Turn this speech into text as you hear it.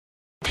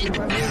This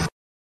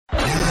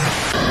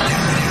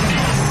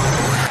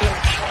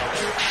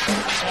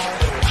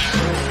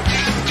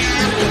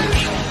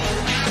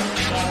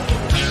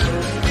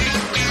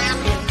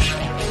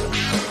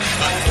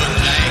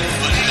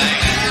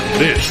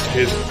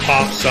is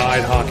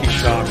Offside Hockey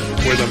Talk,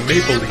 where the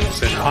Maple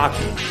Leafs and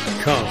hockey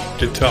come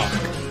to talk.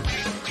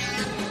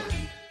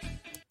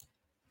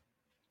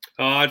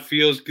 Oh, it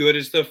feels good.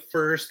 It's the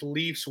first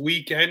Leafs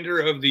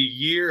weekender of the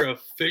year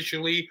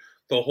officially.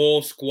 The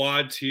whole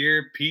squad's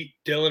here. Pete,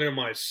 Dylan, and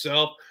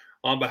myself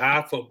on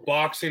behalf of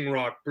Boxing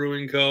Rock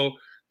Brewing Co.,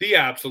 the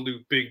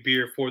absolute big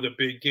beer for the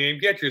big game.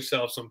 Get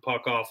yourself some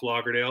Puck Off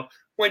Lagerdale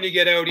when you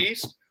get out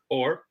east,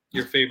 or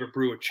your favorite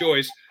brew of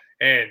choice.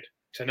 And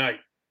tonight,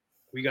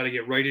 we got to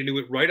get right into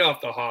it, right off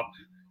the hop.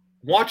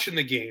 Watching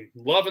the game,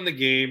 loving the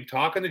game,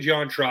 talking to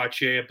John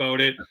Trottier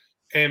about it,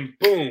 and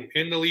boom,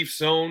 in the Leaf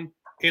zone,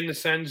 in the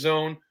send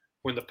zone,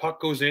 when the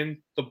puck goes in,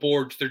 the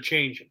boards, they're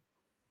changing.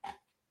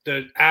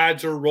 The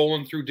ads are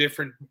rolling through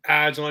different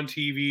ads on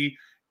TV,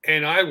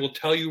 and I will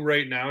tell you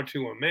right now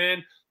to a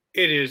man,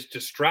 it is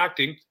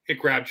distracting. It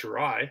grabs your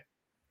eye.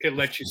 It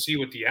lets you see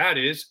what the ad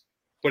is,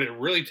 but it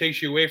really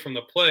takes you away from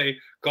the play.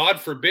 God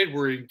forbid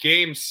we're in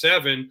Game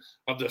 7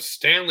 of the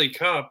Stanley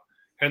Cup,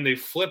 and they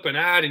flip an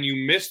ad and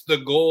you miss the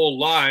goal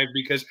live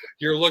because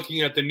you're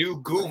looking at the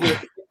new Google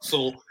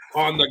Pixel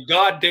on the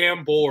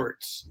goddamn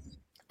boards.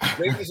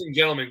 Ladies and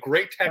gentlemen,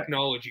 great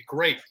technology,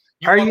 great.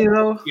 Are you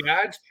though? The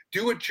ads,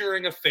 do it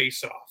during a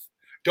face-off.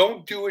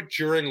 Don't do it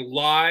during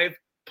live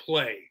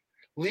play.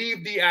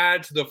 Leave the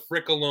ads the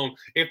frick alone.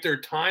 If they're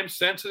time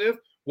sensitive,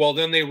 well,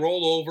 then they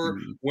roll over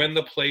when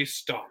the play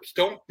stops.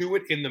 Don't do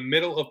it in the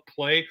middle of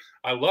play.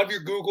 I love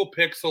your Google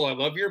Pixel. I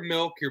love your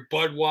Milk, your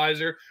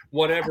Budweiser,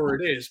 whatever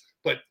it is,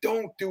 but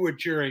don't do it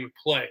during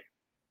play.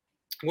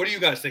 What do you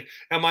guys think?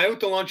 Am I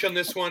out to lunch on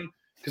this one?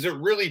 Because it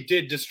really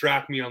did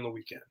distract me on the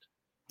weekend.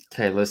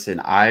 Okay,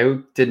 listen, I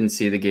didn't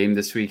see the game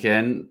this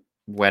weekend.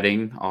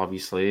 Wedding,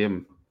 obviously,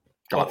 and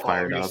got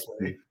fired up.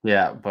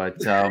 Yeah, but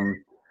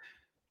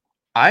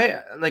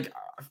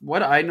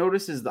what I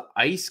noticed is the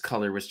ice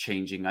color was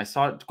changing. I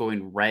saw it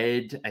going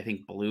red, I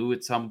think blue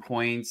at some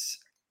points.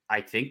 I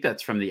think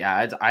that's from the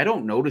ads. I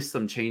don't notice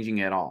them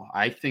changing at all.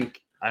 I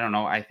think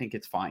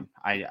it's fine.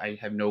 I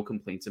have no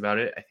complaints about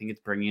it. I think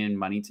it's bringing in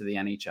money to the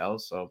NHL,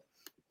 so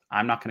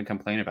I'm not going to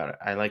complain about it.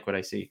 I like what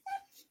I see.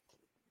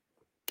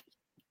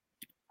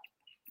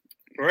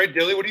 All right,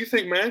 Dilly, what do you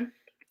think, man?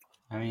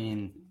 I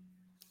mean,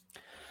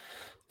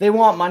 they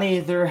want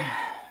money.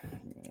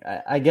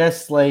 I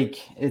guess, like,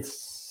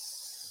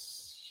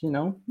 it's,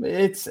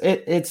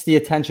 it's the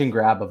attention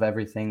grab of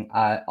everything.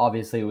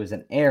 Obviously, it was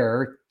an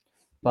error,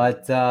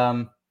 but,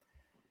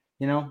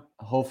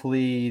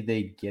 hopefully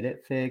they get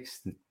it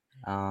fixed.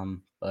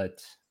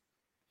 But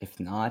if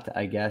not,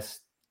 I guess,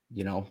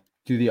 do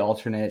the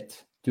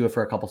alternate, do it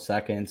for a couple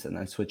seconds and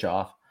then switch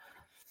off.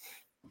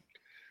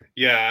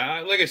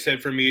 Yeah, like I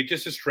said, for me, it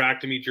just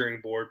distracted me during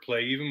board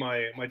play. Even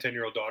my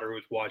 10-year-old daughter who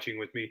was watching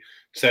with me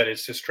said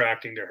it's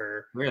distracting to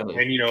her. Really?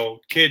 And,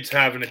 kids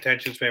have an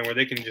attention span where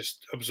they can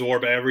just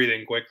absorb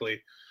everything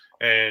quickly.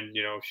 And,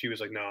 she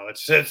was like, no,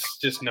 that's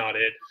just not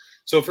it.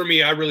 So for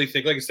me, I really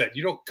think, like I said,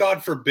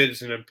 God forbid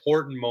it's an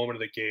important moment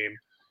of the game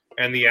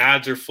and the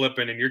ads are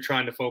flipping and you're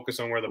trying to focus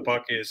on where the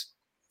puck is.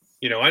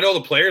 I know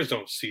the players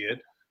don't see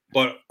it,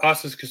 but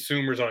us as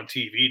consumers on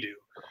TV do.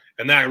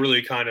 And that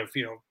really kind of,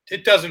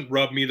 it doesn't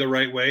rub me the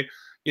right way.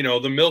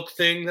 The Milk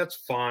thing, that's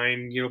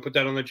fine. Put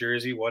that on the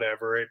jersey,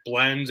 whatever. It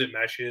blends, it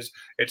meshes.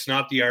 It's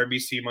not the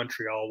RBC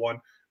Montreal one.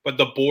 But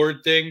the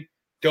board thing,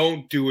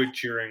 don't do it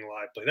during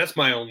live play. That's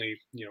my only,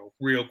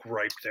 real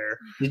gripe there.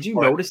 Did you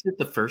notice it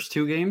the first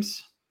two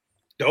games?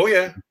 Oh,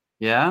 yeah.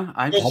 Yeah?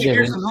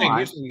 Here's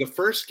the thing. The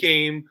first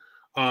game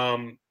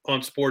on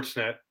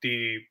Sportsnet,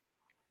 the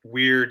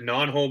weird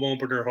non-home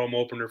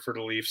opener for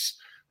the Leafs,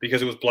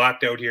 because it was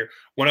blacked out here.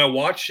 When I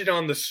watched it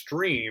on the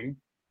stream,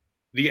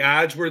 the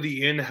ads were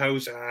the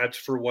in-house ads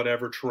for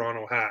whatever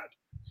Toronto had.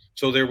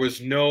 So there was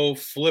no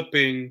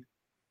flipping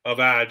of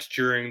ads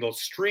during the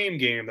stream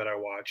game that I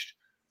watched.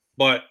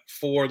 But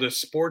for the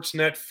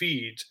Sportsnet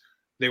feeds,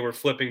 they were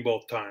flipping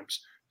both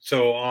times.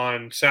 So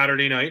on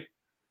Saturday night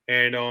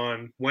and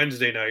on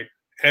Wednesday night,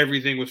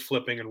 everything was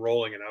flipping and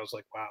rolling. And I was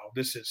like, wow,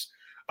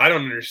 I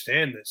don't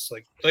understand this.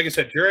 Like I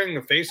said, during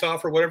the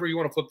face-off or whatever, you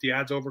want to flip the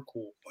ads over,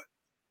 cool. But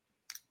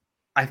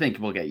I think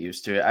we'll get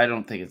used to it. I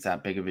don't think it's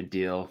that big of a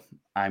deal.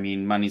 I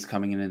mean, money's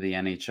coming into the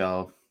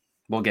NHL.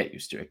 We'll get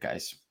used to it,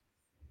 guys.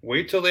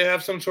 Wait till they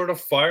have some sort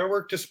of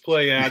firework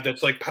display ad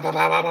that's like pow, pow,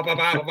 pow, pow, pow,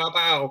 pow, pow,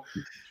 pow.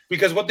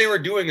 Because what they were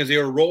doing is they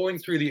were rolling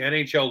through the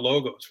NHL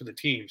logos for the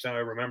teams. Now I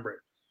remember it.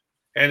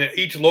 And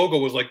each logo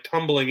was like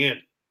tumbling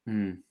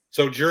in.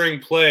 So during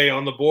play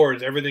on the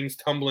boards, everything's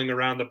tumbling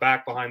around the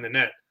back behind the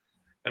net.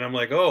 And I'm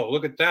like, oh,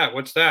 look at that.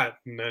 What's that?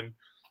 And then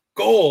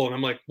goal. And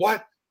I'm like,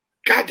 what?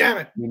 God damn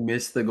it! You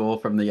missed the goal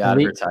from the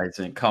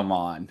advertisement. Come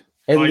on.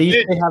 At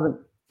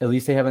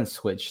least they haven't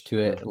switched to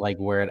it like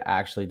where it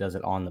actually does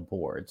it on the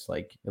boards.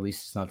 Like at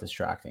least it's not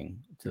distracting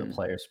to the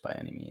players by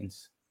any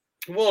means.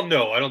 Well,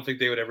 no, I don't think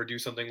they would ever do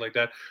something like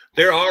that.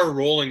 There are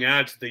rolling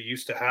ads they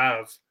used to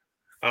have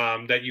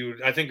that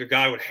I think a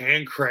guy would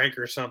hand crank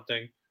or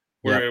something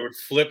where it would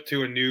flip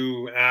to a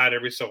new ad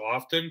every so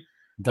often.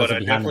 Does But it I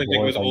behind the definitely think it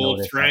boards. was I old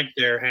noticed that. Frank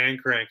there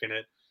hand cranking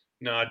it,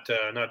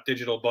 not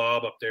Digital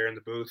Bob up there in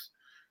the booth.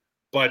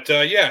 But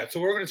yeah, so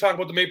we're going to talk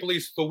about the Maple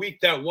Leafs, the week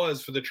that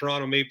was for the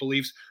Toronto Maple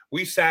Leafs.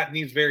 We sat in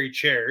these very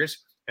chairs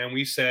and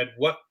we said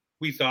what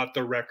we thought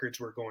the records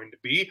were going to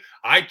be.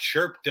 I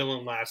chirped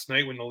Dylan last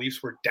night when the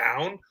Leafs were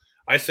down.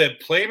 I said,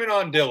 blame it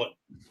on Dylan.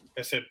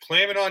 I said,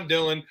 blame it on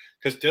Dylan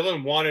because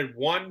Dylan wanted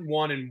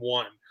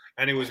 1-1-1,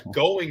 and it was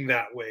going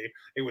that way.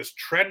 It was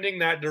trending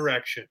that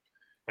direction.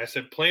 I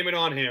said, blame it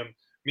on him.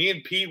 Me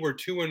and Pete were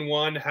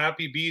 2-1,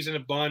 happy bees in a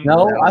bun.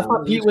 No, I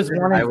thought Pete was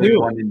 1 I and was 2.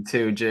 1 and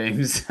 2,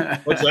 James.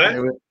 What's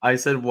that? I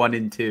said 1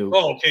 and 2.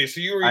 Oh, okay.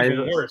 So you were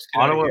even worse.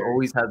 Ottawa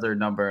always has their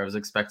number. I was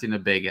expecting a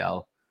big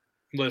L.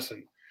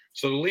 Listen,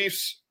 so the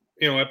Leafs,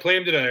 I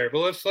blamed it there, but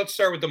let's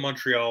start with the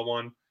Montreal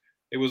one.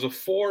 It was a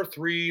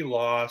 4-3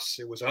 loss.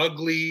 It was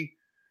ugly.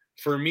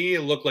 For me,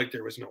 it looked like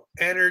there was no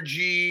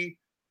energy.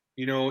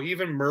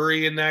 Even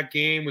Murray in that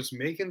game was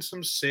making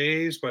some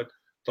saves, but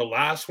the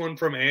last one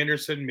from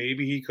Anderson,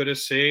 maybe he could have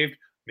saved.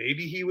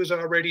 Maybe he was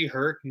already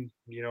hurt and,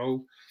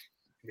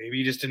 maybe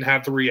he just didn't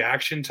have the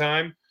reaction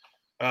time.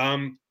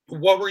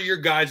 What were your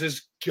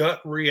guys'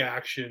 gut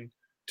reaction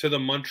to the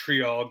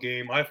Montreal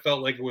game? I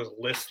felt like it was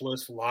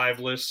listless,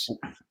 liveless.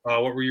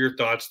 What were your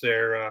thoughts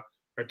there,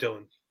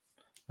 Dylan?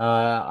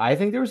 I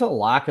think there was a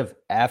lack of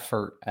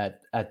effort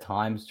at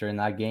times during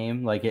that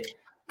game. Like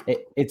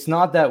it's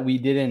not that we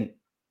didn't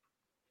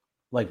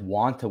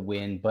want to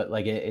win, but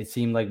it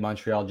seemed like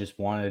Montreal just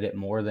wanted it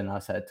more than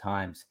us at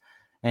times.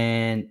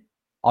 And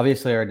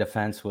obviously our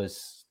defense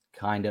was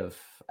kind of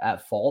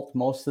at fault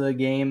most of the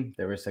game.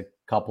 There was a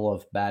couple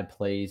of bad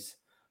plays.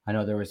 I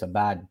know there was a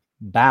bad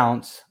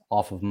bounce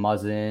off of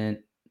Muzzin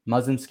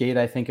skate,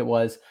 I think it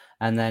was,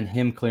 and then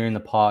him clearing the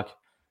puck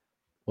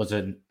was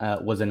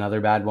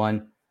another bad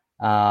one.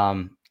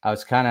 I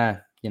was kind of,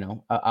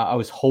 I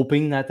was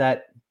hoping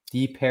that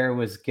D pair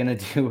was gonna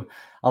do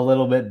a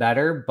little bit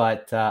better,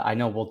 but I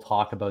know we'll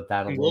talk about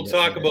that a little bit.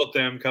 We'll talk about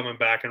them coming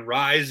back and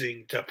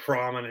rising to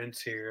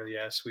prominence here.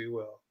 Yes, we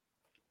will.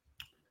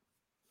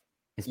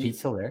 Is Pete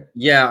still there?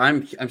 Yeah,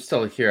 I'm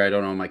still here. I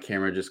don't know. My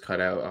camera just cut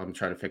out. I'm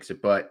trying to fix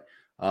it. But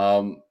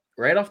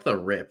right off the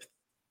rip,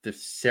 the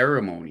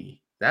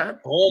ceremony,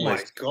 oh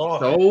my God,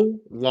 so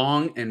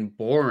long and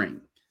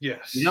boring.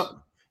 Yes.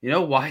 You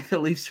know why the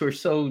Leafs were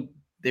so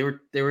they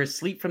were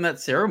asleep from that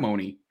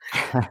ceremony.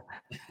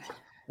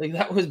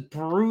 That was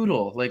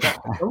brutal.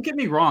 Don't get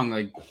me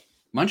wrong.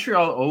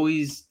 Montreal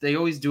always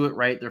do it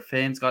right. Their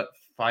fans got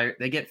fired.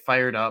 They get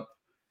fired up.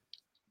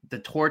 The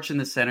torch in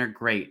the center,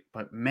 great.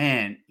 But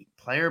man,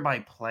 player by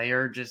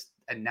player, just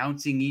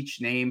announcing each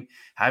name,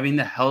 having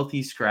the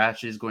healthy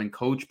scratches, going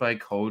coach by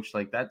coach,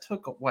 that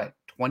took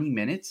 20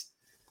 minutes?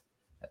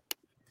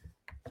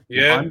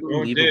 Yeah,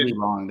 unbelievably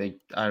long.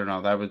 I don't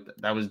know.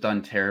 That was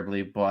done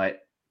terribly. But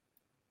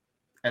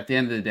at the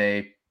end of the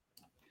day,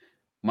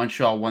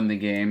 Montreal won the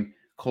game.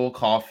 Cole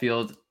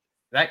Caulfield,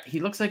 he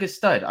looks like a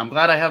stud. I'm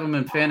glad I have him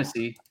in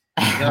fantasy.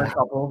 He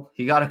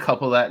got a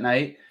couple that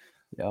night.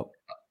 Yep.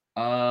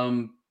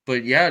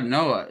 But yeah,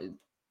 no,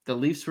 the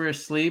Leafs were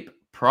asleep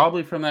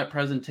probably from that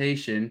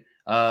presentation.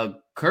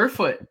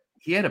 Kerfoot,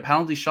 he had a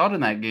penalty shot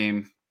in that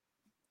game.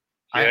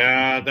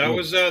 Yeah, that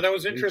was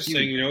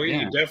interesting.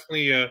 He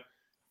definitely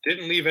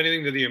didn't leave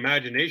anything to the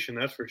imagination.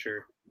 That's for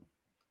sure.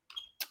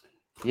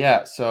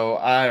 Yeah, so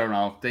I don't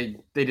know. They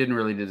didn't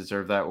really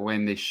deserve that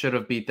win. They should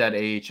have beat that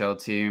AHL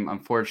team.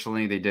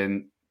 Unfortunately, they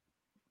didn't.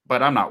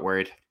 But I'm not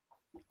worried.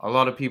 A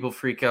lot of people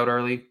freak out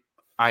early.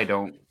 I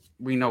don't.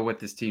 We know what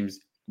this team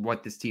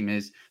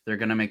is. They're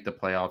going to make the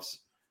playoffs.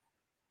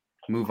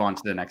 Move on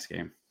to the next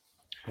game.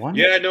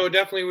 Yeah, no, it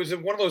definitely was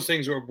one of those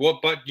things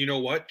but you know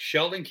what?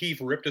 Sheldon Keefe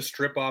ripped a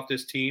strip off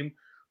this team,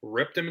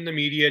 ripped them in the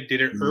media,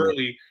 did it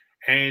early.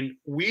 And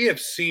we have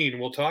seen,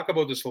 we'll talk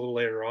about this a little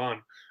later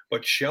on,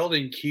 but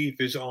Sheldon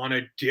Keefe is on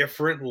a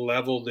different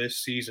level this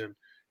season.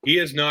 He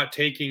is not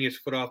taking his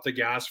foot off the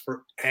gas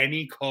for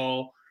any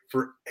call,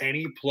 for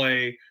any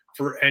play,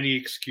 for any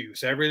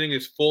excuse. Everything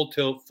is full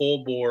tilt,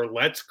 full bore.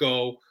 Let's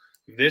go.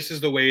 This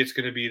is the way it's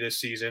going to be this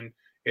season.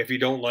 If you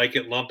don't like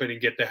it, lump it and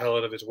get the hell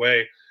out of his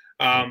way.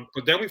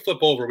 But then we flip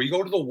over. We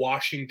go to the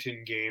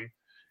Washington game,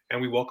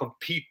 and we welcome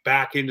Pete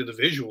back into the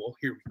visual.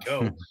 Here we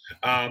go.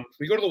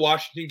 We go to the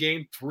Washington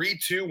game,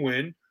 3-2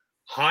 win,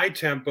 high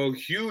tempo,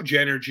 huge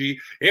energy.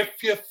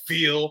 If you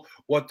feel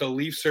what the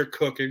Leafs are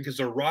cooking, because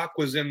The Rock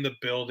was in the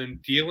building,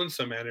 dealing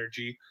some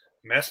energy,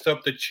 messed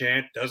up the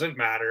chant, doesn't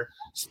matter.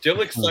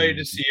 Still excited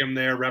to see him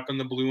there, repping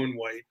the blue and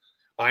white.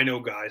 I know,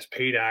 guys,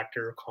 paid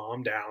actor,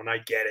 calm down. I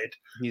get it.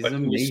 But it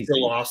was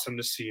still awesome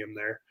to see him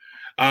there.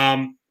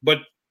 But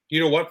you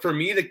know what? For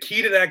me, the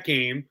key to that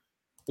game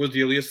was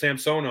Ilya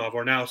Samsonov,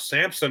 or now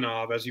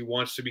Samsonov, as he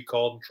wants to be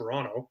called in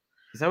Toronto.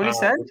 Is that what he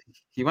said?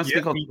 He wants to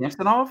be called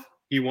Samsonov?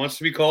 He wants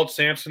to be called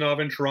Samsonov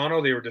in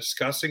Toronto. They were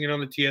discussing it on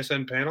the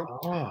TSN panel.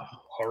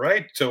 All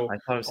right. So I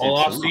thought it was all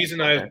off Samsonov.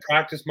 season, Okay. I've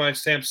practiced my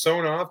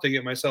Samsonov to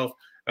get myself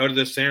out of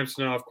the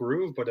Samsonov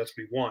groove, but that's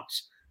me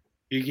once.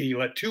 He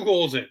let 2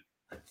 goals in.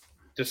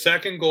 The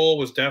second goal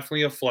was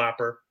definitely a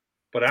flapper,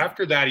 but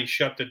after that, he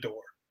shut the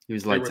door. He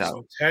was There lights were out.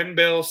 some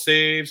 10-bell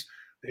saves.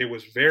 It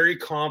was very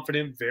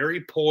confident,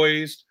 very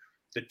poised.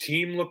 The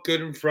team looked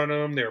good in front of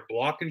him. They were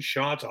blocking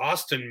shots.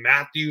 Austin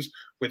Matthews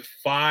with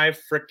 5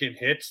 freaking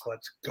hits.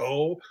 Let's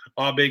go.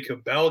 Abe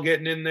Cabell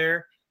getting in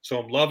there. So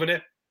I'm loving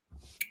it.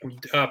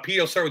 Pete,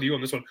 I'll start with you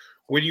on this one.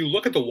 When you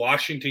look at the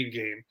Washington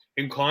game,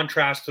 in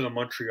contrast to the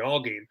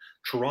Montreal game,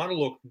 Toronto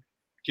looked,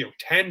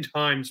 10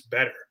 times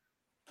better.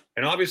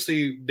 And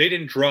obviously, they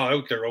didn't draw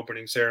out their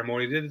opening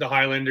ceremony. They did the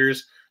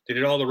Highlanders. They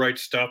did all the right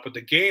stuff, but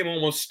the game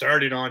almost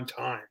started on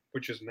time,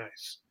 which is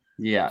nice.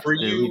 Yeah. For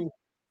you,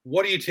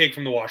 what do you take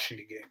from the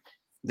Washington game?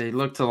 They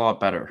looked a lot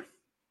better.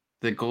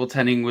 The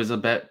goaltending was a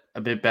bit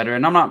better,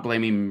 and I'm not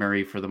blaming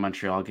Murray for the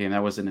Montreal game.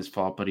 That wasn't his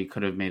fault, but he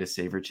could have made a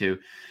save or two.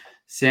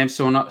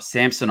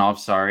 Samsonov,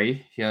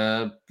 sorry, he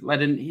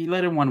let in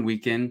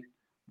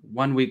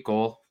 1 week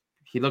goal.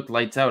 He looked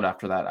lights out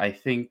after that. I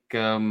think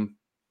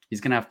he's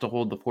gonna have to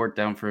hold the fort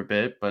down for a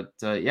bit, but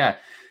yeah,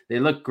 they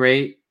look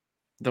great.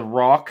 The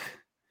Rock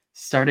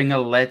starting a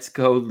 "Let's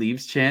Go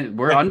Leafs" chant.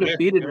 We're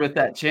undefeated with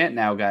that chant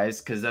now,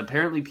 guys, because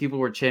apparently people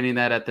were chanting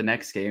that at the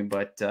next game,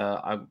 but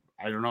I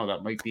don't know.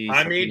 That might be.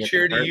 I made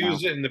sure to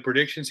use it in the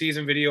prediction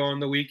season video on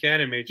the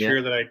weekend and made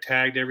sure that I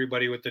tagged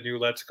everybody with the new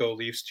 "Let's Go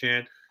Leafs"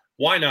 chant.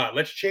 Why not?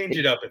 Let's change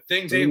it up. If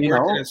things ain't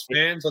working as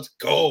fans, let's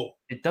go.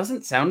 It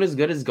doesn't sound as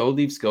good as "Go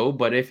Leafs Go,"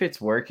 but if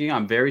it's working,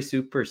 I'm very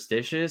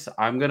superstitious.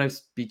 I'm going to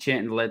be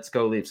chanting "Let's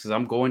Go Leafs" because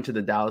I'm going to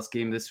the Dallas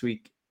game this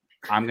week.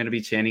 I'm going to be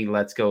chanting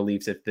 "Let's Go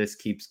Leafs." If this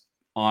keeps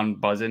on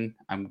buzzing,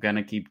 I'm going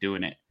to keep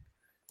doing it.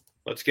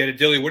 Let's get it.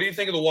 Dilly, what do you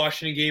think of the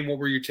Washington game? What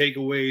were your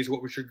takeaways?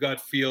 What was your gut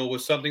feel?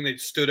 Was something that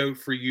stood out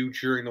for you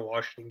during the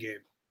Washington game?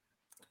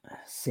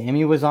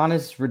 Sammy was on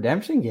his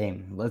redemption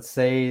game. Let's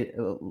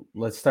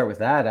start with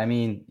that. I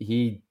mean,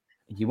 he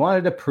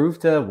wanted to prove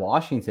to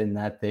Washington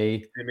that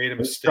they made a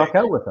mistake. Struck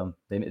out with him.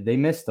 They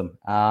missed him.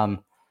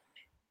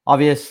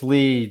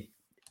 Obviously,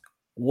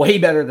 way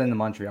better than the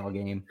Montreal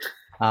game.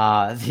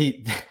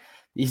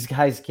 These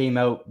guys came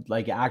out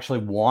like actually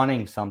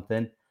wanting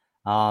something.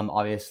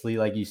 Obviously,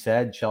 like you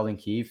said, Sheldon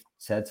Keefe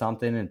said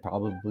something and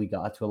probably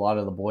got to a lot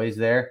of the boys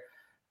there.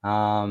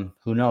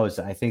 Who knows?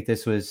 I think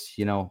this was,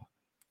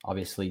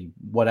 obviously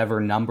whatever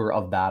number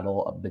of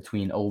battle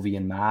between Ovi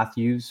and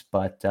Matthews,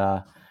 but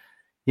I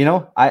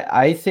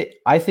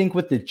think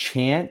with the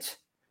chant,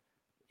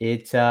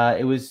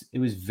 it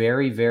was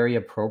very, very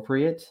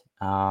appropriate.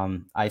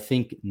 I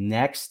think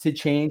next to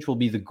change will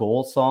be the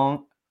goal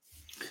song,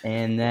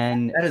 and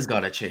then that has got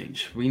to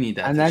change. We need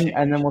that, and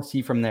then we'll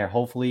see from there.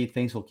 Hopefully,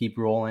 things will keep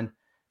rolling.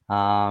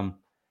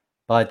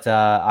 But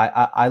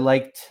I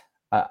liked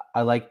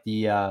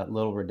the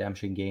little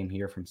redemption game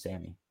here from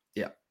Sammy.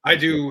 Yeah, I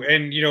do,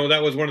 and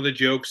that was one of the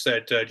jokes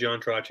that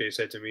John Trottier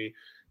said to me.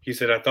 He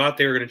said, I thought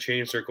they were going to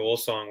change their goal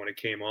song when it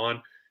came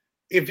on.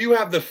 If you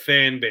have the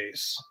fan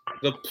base,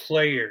 the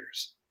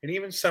players, and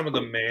even some of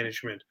the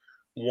management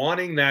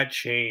wanting that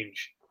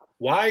change,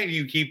 why do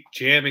you keep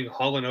jamming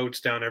Hall & Oates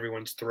down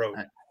everyone's throat?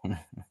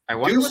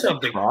 Do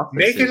something.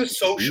 Make it a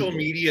social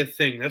media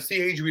thing. That's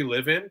the age we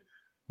live in.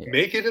 Yeah.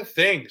 Make it a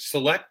thing.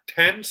 Select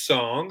 10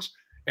 songs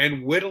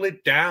and whittle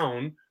it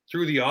down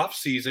through the off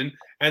season,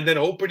 and then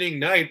opening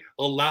night,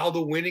 allow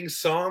the winning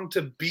song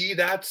to be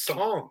that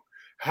song.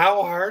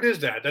 How hard is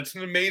that? That's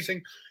an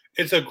amazing,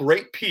 it's a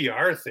great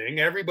PR thing.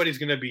 Everybody's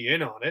going to be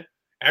in on it.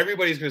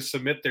 Everybody's going to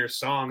submit their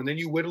song, and then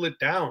you whittle it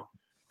down.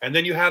 And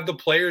then you have the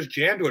players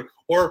jam to it.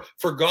 Or,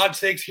 for God's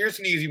sakes, here's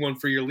an easy one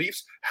for your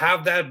Leafs.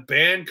 Have that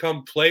band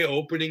come play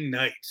opening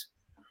night.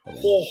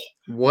 Oh,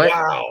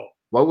 wow.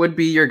 What would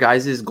be your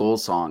guys' goal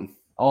song?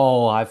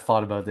 Oh, I've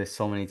thought about this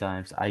so many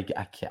times. I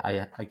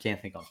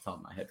can't think off the top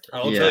of my head.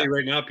 I'll tell you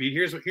right now, Pete.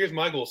 Here's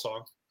my goal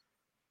song.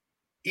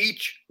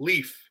 Each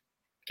Leaf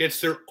gets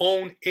their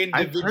own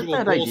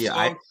individual goal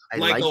song,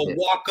 like a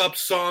walk-up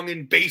song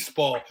in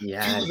baseball.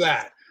 Yes. Do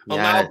that. Yes.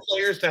 Allow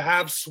players to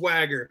have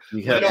swagger.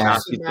 Let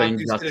Austin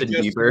Matthews Justin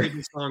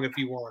Bieber song if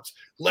he wants.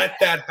 Let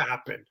that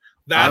happen.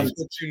 That's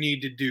what you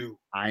need to do.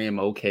 I am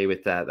okay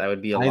with that. That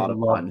would be a lot of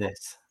fun.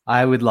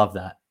 I would love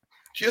that.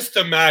 Just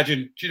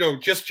imagine,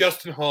 just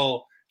Justin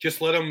Hall. Just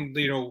let him,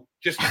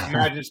 just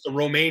imagine it's the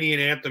Romanian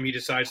anthem he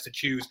decides to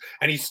choose,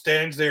 and he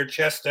stands there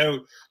chest out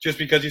just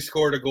because he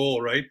scored a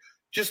goal, right?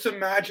 Just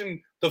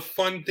imagine the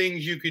fun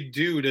things you could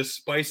do to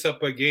spice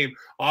up a game.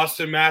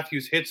 Austin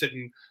Matthews hits it,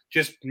 and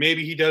just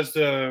maybe he does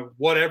the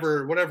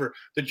whatever,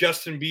 the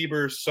Justin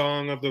Bieber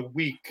song of the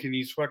week, and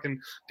he's fucking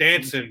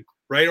dancing,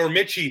 right? Or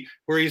Mitchie,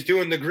 where he's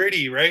doing the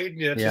gritty, right?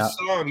 That's his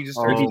song. He just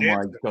starts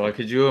dancing. My God,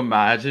 could you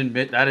imagine?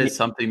 That is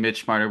something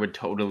Mitch Marner would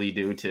totally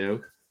do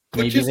too.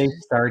 Maybe they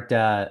start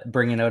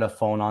bringing out a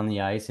phone on the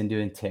ice and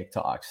doing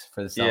TikToks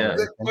for the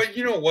celebration. But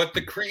you know what?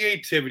 The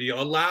creativity, you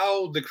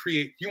want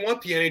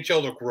the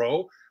NHL to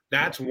grow.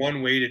 That's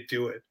one way to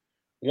do it.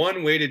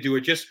 One way to do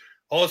it. Just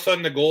all of a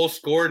sudden the goal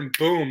scored and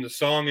boom, the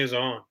song is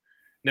on.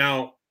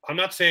 Now, I'm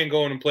not saying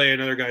go in and play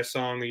another guy's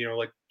song,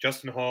 like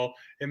Justin Hall.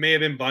 It may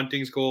have been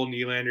Bunting's goal,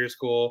 Nylander's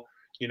goal.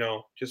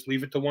 Just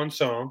leave it to one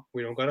song.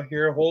 We don't got to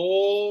hear a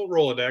whole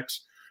Rolodex.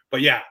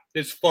 But yeah,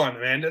 it's fun,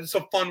 man. It's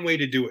a fun way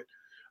to do it.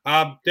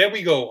 Then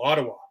we go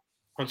Ottawa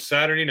on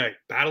Saturday night,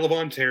 Battle of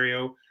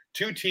Ontario.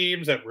 Two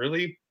teams that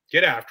really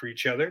get after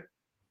each other.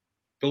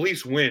 The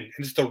Leafs win.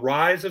 And it's the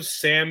rise of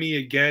Sammy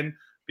again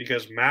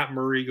because Matt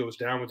Murray goes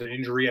down with an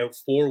injury out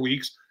 4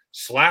 weeks,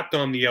 slapped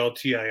on the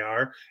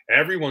LTIR.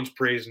 Everyone's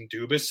praising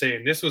Dubas,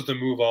 saying this was the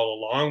move all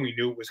along. We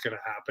knew it was going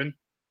to happen.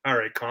 All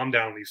right, calm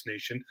down, Leafs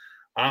Nation.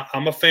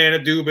 I'm a fan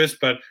of Dubas,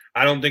 but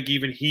I don't think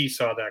even he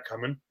saw that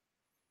coming.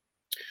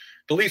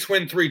 The Leafs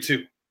win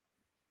 3-2.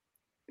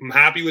 I'm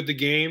happy with the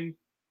game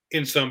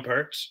in some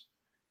parts.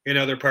 In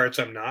other parts,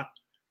 I'm not.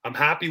 I'm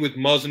happy with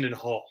Muzzin and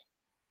Hall.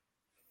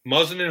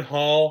 Muzzin and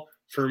Hall,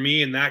 for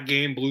me, in that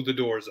game, blew the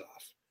doors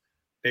off.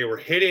 They were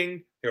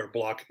hitting. They were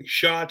blocking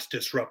shots,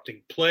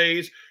 disrupting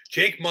plays.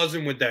 Jake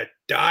Muzzin with that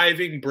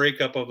diving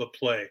breakup of a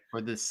play.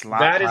 Or the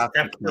slap past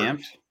the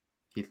camp.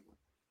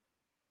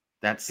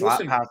 That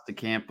slap past the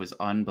camp was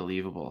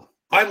unbelievable.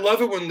 I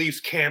love it when Leafs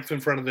camps in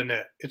front of the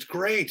net. It's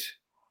great.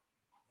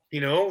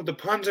 The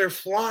puns are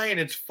flying.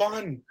 It's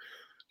fun.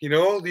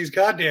 These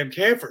goddamn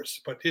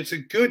campers. But it's a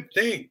good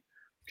thing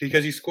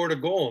because he scored a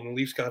goal and the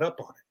Leafs got up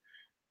on it.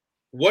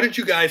 What did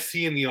you guys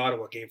see in the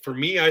Ottawa game? For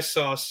me, I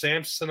saw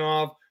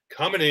Samsonov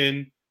coming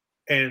in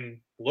and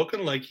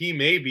looking like he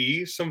may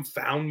be some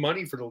found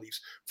money for the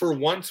Leafs. For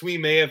once, we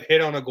may have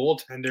hit on a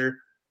goaltender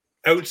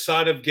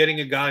outside of getting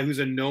a guy who's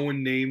a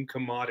known name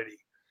commodity.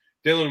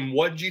 Dylan,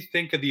 what did you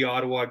think of the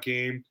Ottawa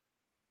game?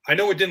 I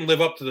know it didn't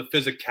live up to the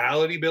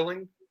physicality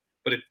billing,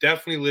 but it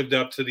definitely lived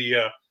up to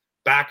the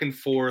back and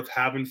forth,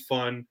 having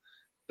fun.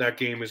 That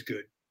game is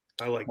good.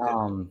 I like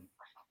it.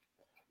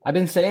 I've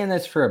been saying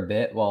this for a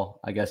bit. Well,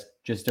 I guess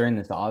just during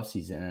this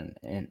offseason,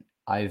 and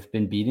I've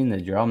been beating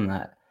the drum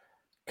that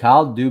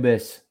Kyle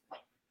Dubas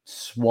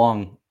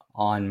swung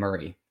on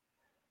Murray,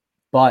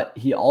 but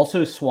he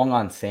also swung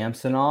on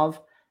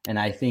Samsonov, and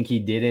I think he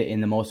did it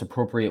in the most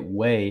appropriate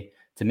way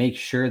to make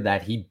sure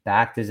that he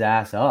backed his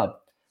ass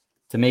up,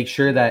 to make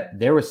sure that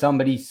there was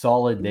somebody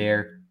solid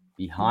there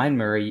behind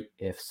Murray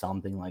if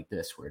something like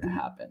this were to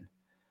happen.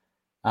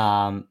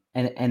 And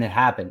it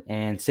happened.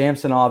 And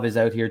Samsonov is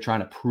out here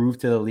trying to prove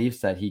to the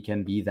Leafs that he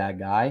can be that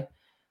guy.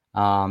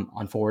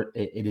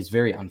 It is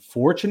very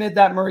unfortunate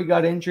that Murray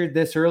got injured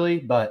this early,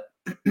 but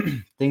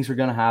things were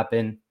going to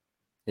happen.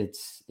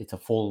 It's a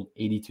full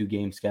 82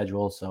 game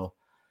schedule, so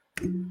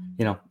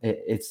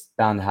it's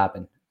bound to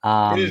happen.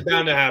 It is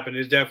bound to happen.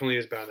 It definitely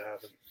is bound to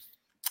happen.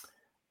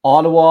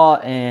 Ottawa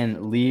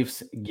and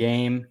Leafs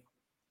game.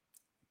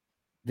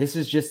 This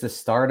is just the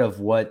start of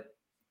what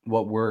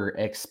we're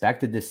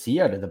expected to see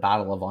out of the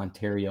Battle of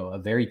Ontario. A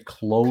very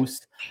close,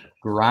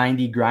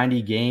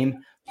 grindy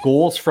game.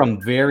 Goals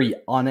from very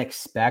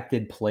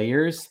unexpected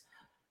players.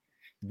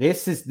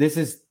 This is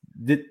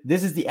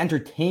the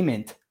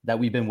entertainment that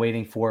we've been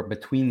waiting for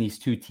between these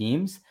two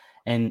teams,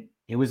 and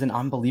it was an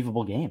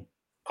unbelievable game.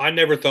 I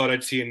never thought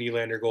I'd see a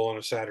Nylander goal on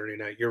a Saturday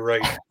night. You're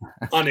right.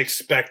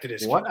 Unexpected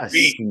as what a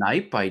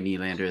snipe by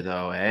Nylander,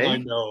 though, eh? I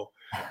know.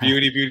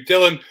 Beauty.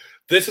 Dylan,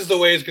 this is the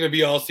way it's going to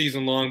be all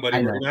season long,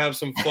 buddy. We're going to have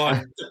some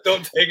fun.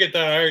 Don't take it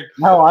that hard.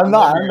 No, I'm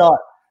not.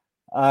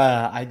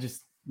 I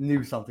just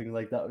knew something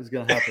like that was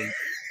going to happen.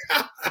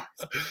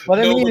 But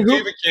I mean,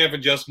 David Camp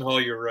and Justin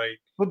Hall, you're right.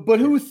 But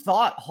who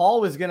thought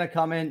Hall was going to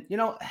come in?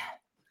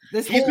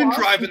 He's been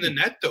driving the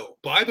net, though.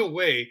 By the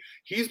way,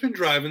 he's been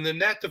driving the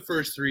net the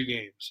first 3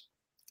 games.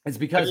 It's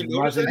because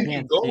Muzzin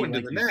can't go into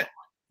the net.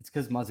 It's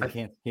because Muzzin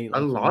can't skate. A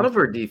lot of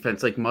our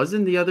defense, like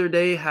Muzzin the other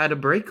day, had a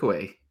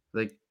breakaway.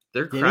 Like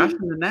they're crashing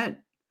the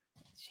net.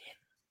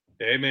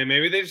 Hey man,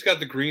 maybe they just got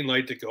the green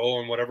light to go,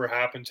 and whatever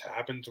happens,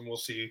 and we'll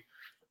see.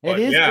 It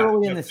is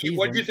early in the season.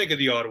 What do you think of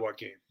the Ottawa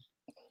game?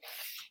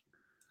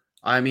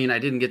 I mean, I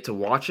didn't get to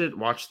watch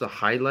the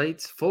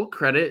highlights. Full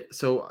credit.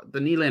 So the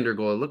Nylander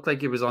goal, it looked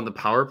like it was on the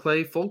power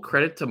play. Full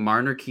credit to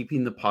Marner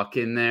keeping the puck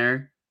in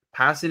there,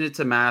 passing it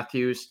to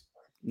Matthews.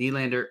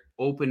 Nylander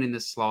open in the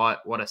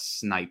slot. What a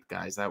snipe,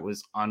 guys. That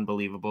was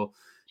unbelievable.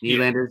 Yeah.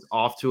 Nylander's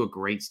off to a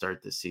great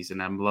start this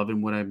season. I'm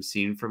loving what I'm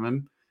seeing from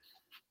him.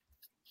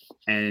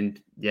 And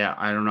yeah,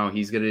 I don't know.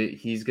 He's gonna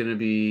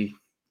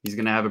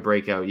have a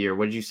breakout year.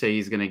 What did you say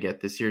he's gonna get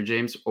this year,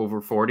 James?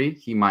 Over 40?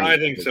 He might. I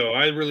think so.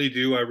 I really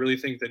do. I really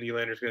think that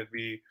Nylander's gonna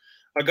be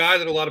a guy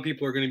that a lot of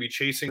people are gonna be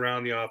chasing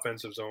around the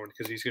offensive zone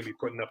because he's gonna be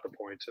putting up the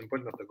points and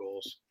putting up the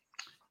goals.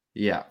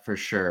 Yeah, for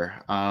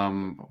sure.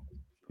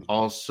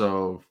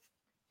 Also,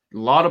 a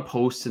lot of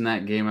posts in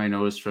that game I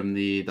noticed from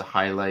the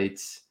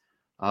highlights.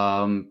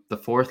 The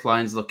fourth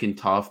line's looking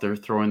tough. They're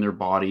throwing their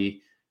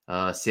body.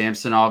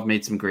 Samsonov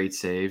made some great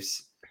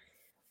saves.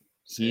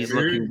 He's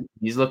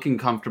looking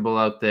comfortable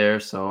out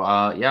there. So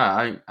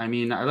yeah, I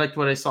mean I liked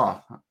what I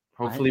saw.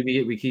 Hopefully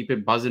we keep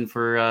it buzzing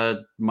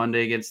for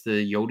Monday against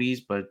the Yodis.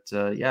 But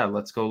yeah,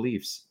 let's go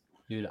Leafs.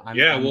 Dude,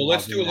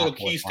 let's do a little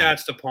key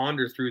stats to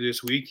ponder through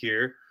this week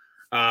here.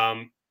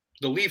 The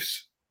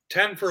Leafs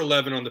 10 for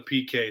 11 on the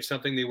PK,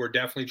 something they were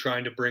definitely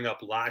trying to bring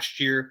up last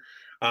year,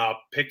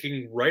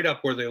 picking right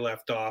up where they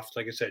left off.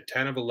 Like I said,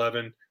 10 of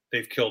 11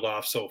 they've killed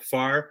off so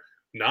far.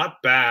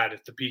 Not bad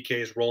if the PK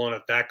is rolling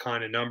at that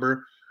kind of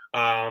number.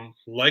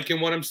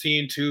 Liking what I'm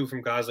seeing too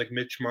from guys like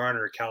Mitch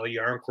Marner, Calle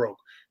Jarnkrok.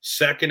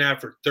 Second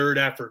effort, third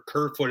effort,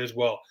 Kerfoot as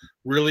well.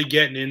 Really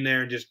getting in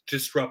there and just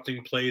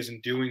disrupting plays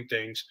and doing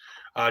things.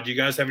 Do you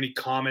guys have any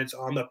comments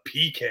on the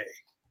PK?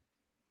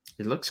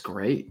 It looks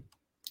great.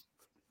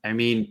 I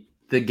mean,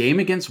 the game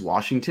against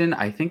Washington,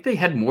 I think they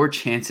had more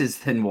chances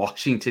than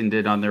Washington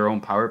did on their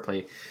own power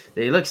play.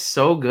 They look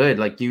so good.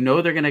 Like, they're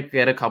going to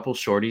get a couple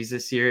shorties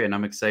this year, and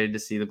I'm excited to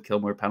see them kill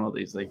more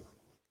penalties. Like,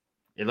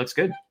 it looks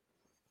good.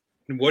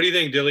 What do you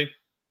think, Dilly?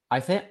 I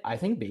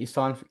think based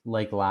on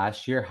like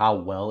last year, how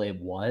well it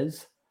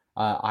was,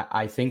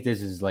 I think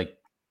this is like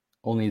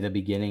only the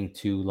beginning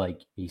to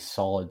like a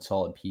solid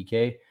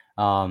PK.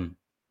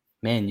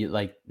 Man, you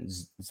like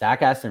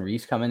Zach Aston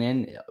Reese coming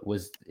in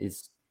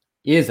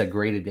is a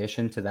great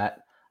addition to that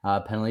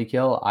penalty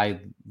kill. I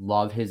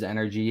love his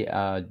energy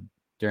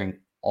during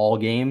all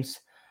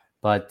games,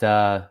 but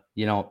they're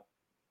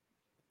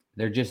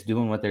just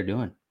doing what they're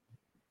doing.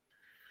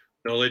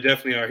 No, they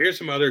definitely are. Here's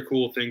some other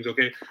cool things,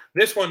 okay?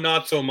 This one,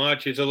 not so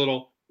much. It's a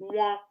little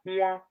wah,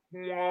 wah,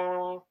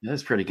 wah.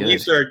 That's pretty good.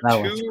 These are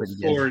 2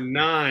 for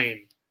 9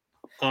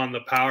 on the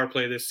power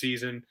play this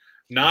season.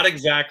 Not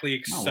exactly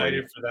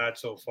excited for that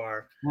so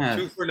far. Yeah.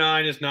 2 for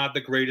 9 is not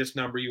the greatest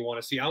number you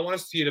want to see. I want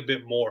to see it a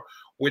bit more.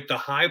 With the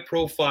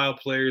high-profile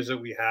players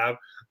that we have,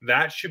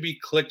 that should be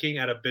clicking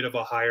at a bit of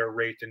a higher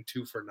rate than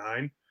 2 for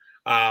 9.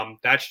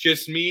 That's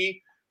just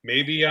me.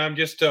 Maybe I'm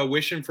just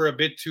wishing for a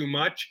bit too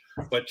much,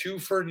 but 2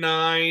 for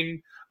 9,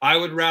 I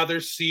would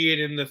rather see it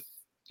in the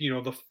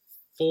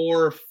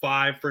 4 or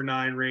 5 for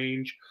 9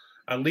 range,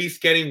 at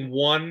least getting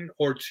 1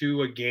 or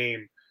 2 a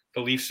game.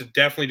 The Leafs should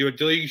definitely do it.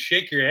 Dilly, you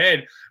shake your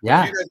head.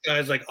 Yeah. You got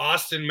guys like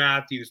Austin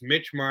Matthews,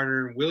 Mitch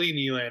Marner, Willie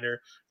Nylander,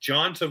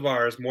 John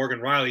Tavares, Morgan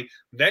Riley.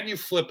 Then you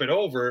flip it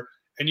over,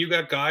 and you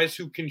got guys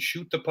who can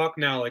shoot the puck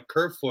now, like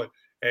Kerfoot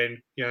and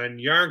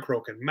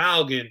Jarnkrok and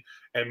Malgin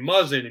and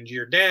Muzzin and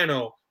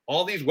Giordano.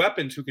 All these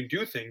weapons who can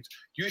do things.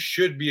 You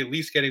should be at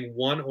least getting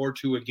 1 or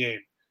 2 a game.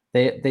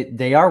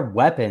 They are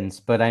weapons,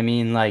 but I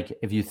mean, like,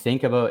 if you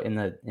think about in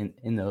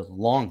the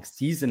long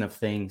season of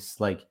things,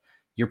 like,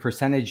 your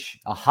percentage,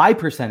 a high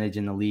percentage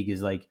in the league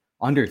is like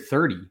under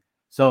 30.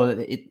 So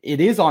it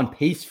is on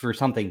pace for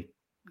something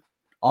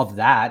of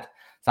that.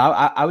 So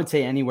I would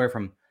say anywhere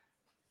from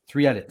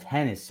 3 out of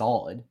 10 is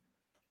solid.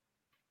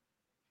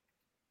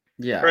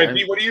 Yeah. All right,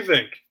 Pete, what do you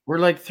think? We're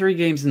like 3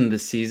 games into the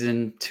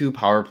season, 2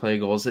 power play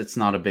goals. It's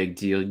not a big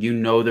deal.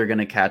 They're going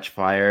to catch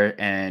fire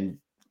and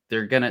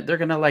they're going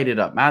to light it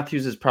up.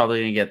 Matthews is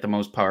probably going to get the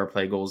most power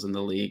play goals in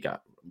the league.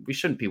 We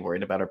shouldn't be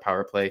worried about our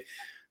power play.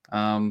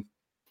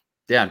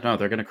 Yeah, no,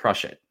 they're going to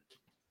crush it.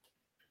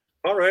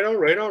 All right.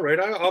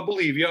 I'll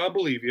believe you.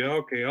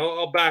 Okay,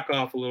 I'll back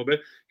off a little bit.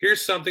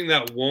 Here's something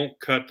that won't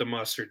cut the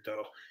mustard,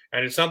 though.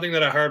 And it's something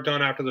that I harped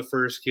on after the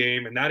first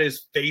game, and that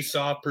is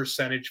face-off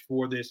percentage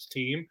for this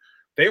team.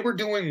 They were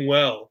doing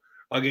well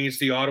against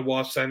the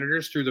Ottawa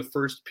Senators through the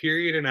first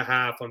period and a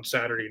half on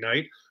Saturday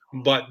night,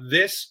 but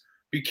this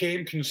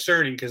became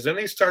concerning because then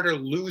they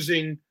started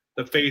losing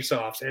the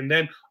face-offs, and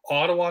then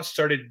Ottawa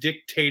started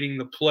dictating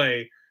the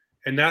play.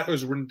 And that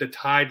was when the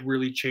tide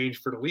really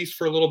changed for at least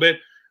for a little bit.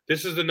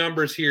 This is the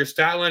numbers here.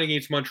 Stat line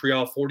against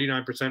Montreal,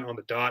 49% on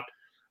the dot.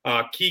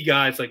 Key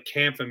guys like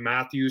Kampf and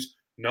Matthews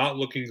not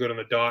looking good on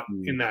the dot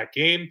in that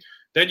game.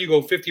 Then you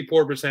go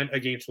 54%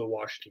 against the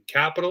Washington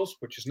Capitals,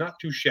 which is not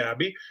too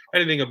shabby.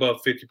 Anything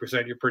above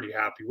 50% you're pretty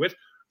happy with.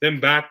 Then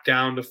back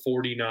down to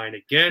 49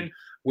 again,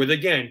 with,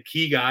 again,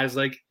 key guys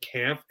like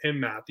Kampf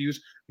and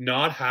Matthews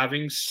not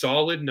having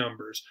solid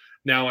numbers.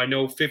 Now, I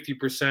know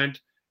 50%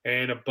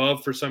 and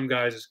above for some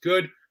guys is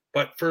good.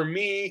 But for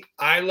me,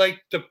 I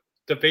like the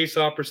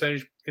face-off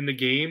percentage in the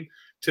game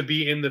to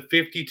be in the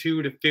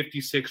 52 to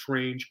 56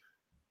 range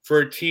for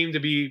a team to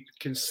be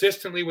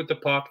consistently with the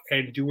puck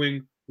and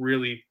doing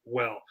really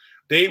well.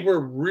 They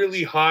were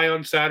really high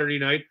on Saturday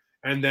night,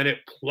 and then it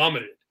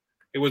plummeted.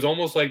 It was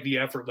almost like the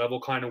effort level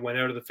kind of went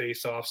out of the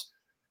face-offs,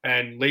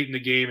 and late in the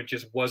game, it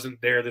just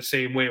wasn't there the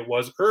same way it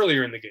was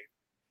earlier in the game.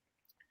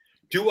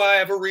 Do I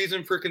have a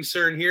reason for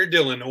concern here,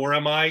 Dylan, or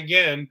am I,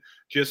 again,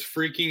 just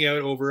freaking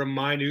out over a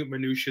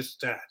minutia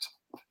stat?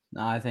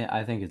 No, I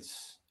think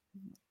it's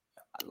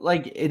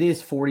like it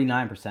is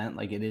 49%.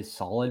 Like, it is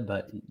solid,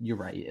 but you're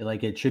right.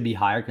 Like, it should be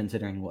higher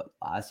considering what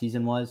last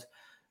season was.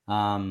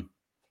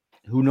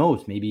 Who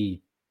knows?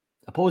 Maybe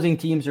opposing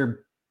teams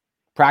are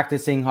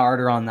practicing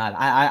harder on that.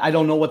 I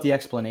don't know what the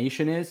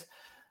explanation is.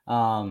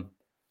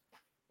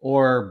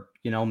 Or,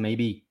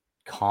 maybe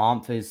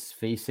Kampf is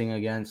facing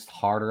against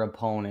harder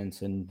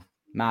opponents and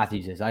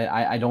Matthews is.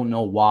 I don't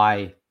know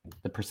why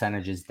the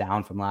percentage is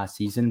down from last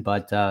season,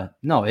 but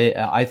no,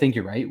 I think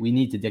you're right. We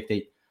need to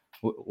dictate.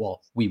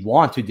 Well, we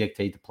want to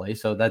dictate the play,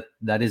 so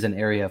that is an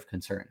area of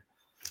concern.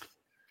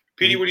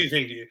 Petey, what do you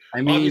think?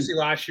 I mean, Obviously,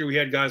 last year we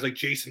had guys like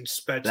Jason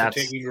Spezza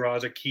taking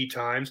draws at key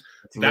times.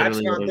 That's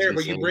not there,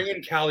 but you bring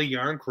in Calle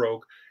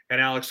Jarnkrok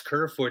and Alex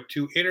Kerfoot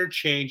to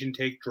interchange and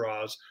take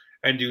draws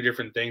and do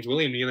different things.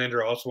 William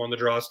Nylander also on the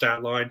draw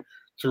stat line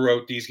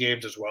throughout these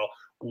games as well.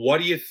 What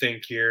do you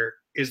think here?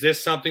 Is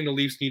this something the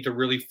Leafs need to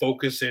really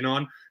focus in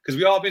on? Because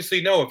we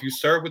obviously know if you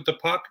start with the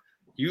puck,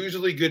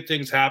 usually good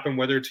things happen,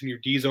 whether it's in your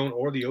D zone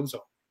or the O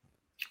zone.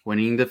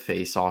 Winning the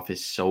face-off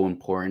is so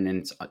important, and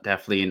it's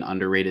definitely an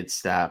underrated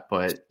stat.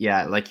 But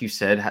yeah, like you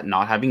said,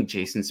 not having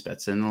Jason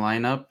Spezza in the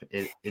lineup,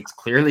 it's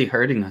clearly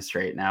hurting us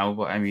right now.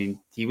 But I mean,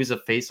 he was a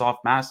face-off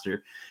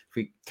master. If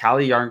we Calle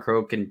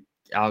Jarnkrok and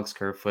Alex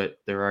Kerfoot,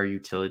 there are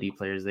utility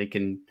players. They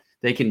can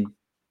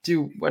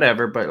do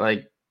whatever, but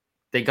like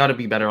they got to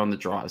be better on the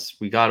draws.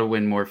 We got to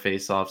win more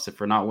face-offs.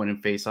 If we're not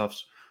winning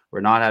face-offs,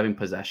 we're not having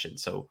possession.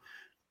 So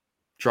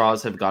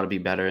draws have got to be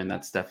better, and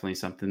that's definitely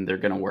something they're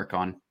going to work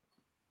on.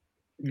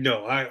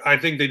 No, I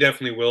think they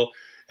definitely will.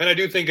 And I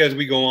do think as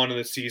we go on in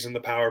the season, the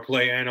power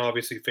play and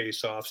obviously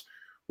face-offs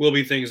will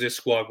be things this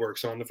squad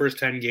works on. The first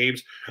 10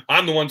 games,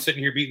 I'm the one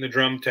sitting here beating the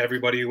drum to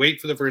everybody.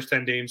 Wait for the first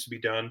 10 games to be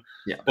done.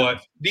 Yeah.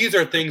 But these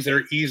are things that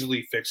are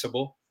easily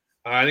fixable.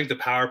 I think the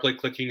power play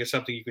clicking is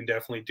something you can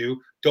definitely do.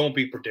 Don't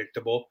be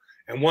predictable.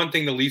 And one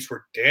thing the Leafs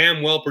were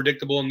damn well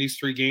predictable in these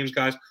 3 games,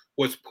 guys,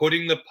 was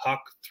putting the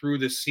puck through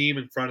the seam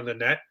in front of the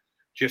net,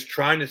 just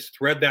trying to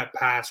thread that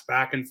pass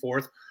back and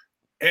forth.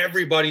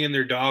 Everybody and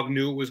their dog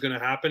knew it was going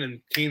to happen,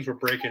 and teams were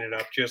breaking it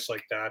up just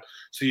like that.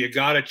 So you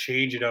got to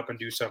change it up and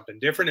do something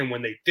different. And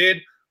when they did,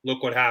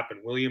 look what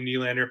happened. William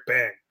Nylander,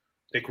 bang.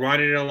 They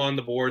grinded it along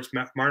the boards.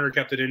 Marner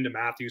kept it into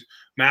Matthews.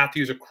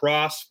 Matthews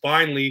across,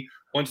 finally,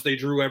 once they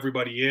drew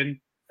everybody in,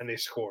 and they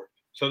scored.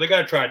 So they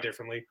got to try it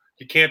differently.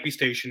 You can't be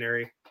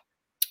stationary,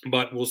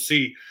 but we'll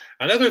see.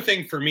 Another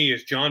thing for me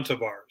is John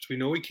Tavares. We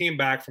know he came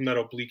back from that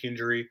oblique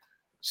injury,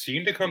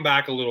 seemed to come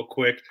back a little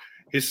quick.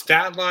 His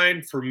stat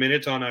line for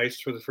minutes on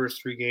ice for the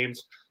first 3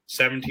 games,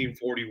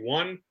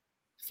 1741,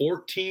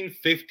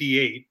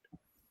 1458,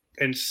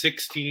 and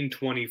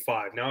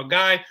 1625. Now, a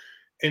guy,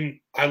 and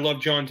I love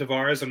John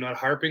Tavares. I'm not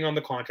harping on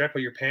the contract,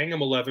 but you're paying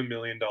him $11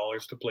 million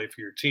to play for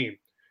your team,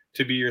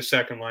 to be your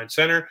second-line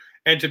center,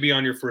 and to be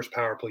on your first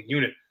power play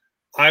unit.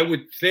 I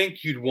would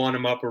think you'd want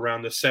him up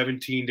around the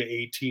 17 to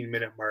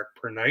 18-minute mark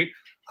per night.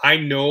 I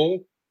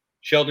know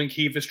Sheldon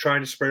Keefe is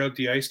trying to spread out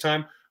the ice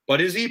time, but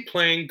is he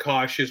playing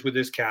cautious with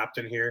his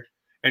captain here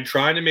and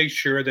trying to make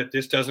sure that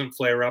this doesn't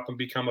flare up and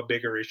become a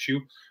bigger issue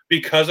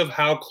because of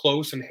how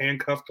close and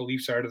handcuffed the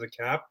Leafs are to the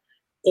cap?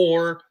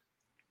 Or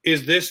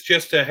is this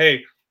just a,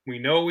 hey, we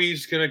know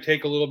he's going to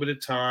take a little bit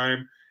of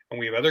time and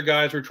we have other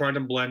guys we're trying to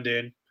blend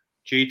in.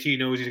 JT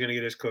knows he's going to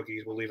get his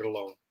cookies. We'll leave it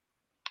alone.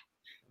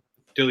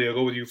 Dilly, I'll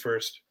go with you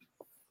first.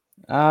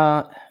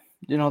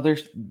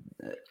 There's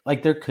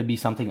like there could be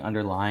something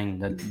underlying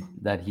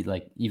that he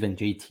like even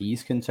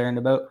JT's concerned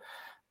about.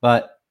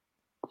 But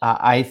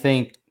I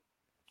think,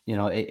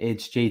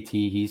 it's JT.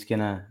 He's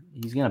gonna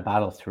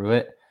battle through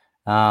it.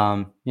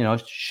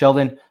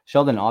 Sheldon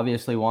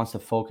obviously wants to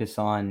focus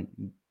on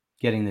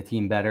getting the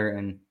team better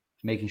and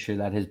making sure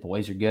that his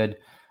boys are good.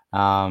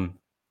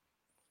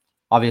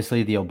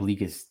 Obviously, the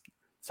oblique is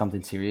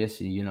something serious.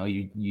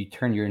 You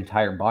turn your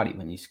entire body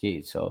when you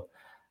skate. So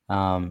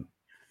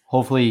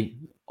hopefully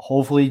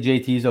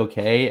JT's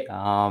okay.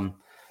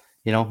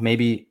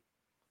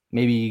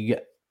 Maybe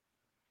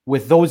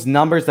with those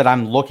numbers that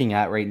I'm looking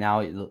at right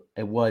now,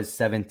 it was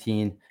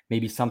 17.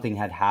 Maybe something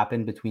had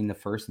happened between the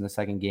first and the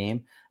second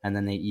game, and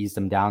then they eased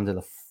them down to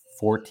the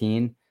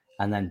 14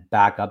 and then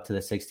back up to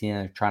the 16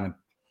 and trying to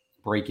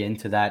break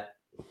into that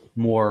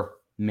more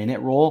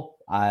minute role.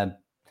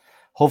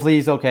 Hopefully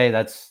he's okay.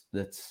 That's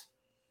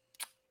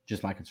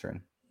just my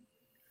concern.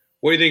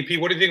 What do you think,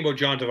 Pete? What do you think about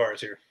John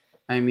Tavares here?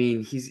 I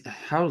mean,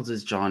 how old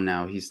is John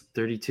now? He's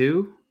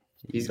 32.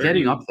 He's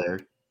getting up there.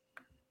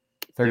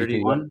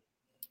 31.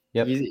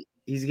 Yep.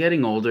 He's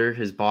getting older.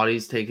 His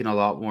body's taking a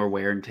lot more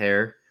wear and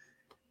tear.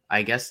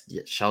 I guess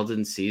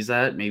Sheldon sees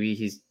that. Maybe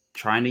he's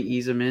trying to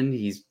ease him in.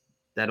 He's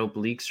that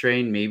oblique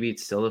strain. Maybe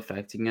it's still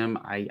affecting him.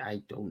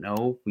 I don't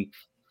know.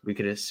 We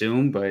could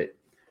assume, but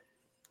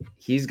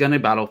he's gonna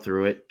battle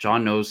through it.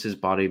 John knows his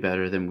body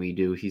better than we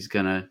do. He's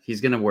gonna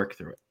work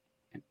through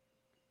it.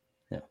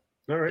 Yeah.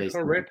 All right. Jason,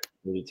 all right.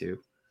 32.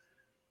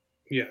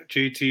 Yeah,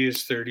 JT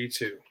is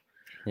 32.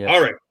 Yeah.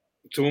 All right.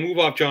 So we'll move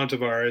off John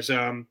Tavares.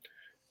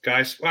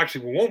 Guys,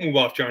 actually, we won't move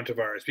off John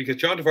Tavares because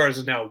John Tavares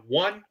is now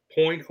 1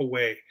 point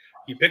away.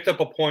 He picked up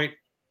a point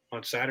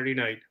on Saturday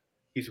night.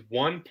 He's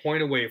 1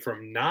 point away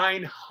from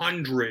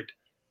 900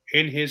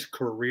 in his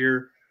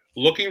career.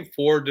 Looking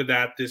forward to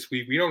that this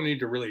week. We don't need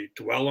to really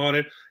dwell on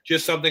it.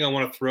 Just something I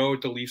want to throw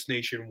at the Leafs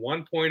Nation.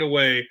 1 point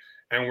away,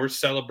 and we're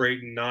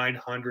celebrating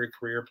 900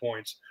 career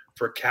points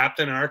for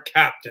our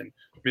captain,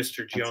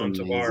 Mr. John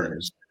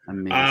Tavares.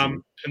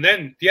 Amazing. And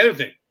then the other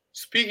thing,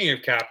 speaking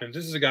of captains,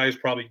 this is a guy who's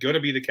probably going to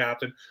be the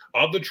captain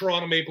of the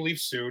Toronto Maple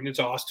Leafs soon. It's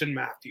Auston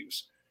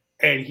Matthews.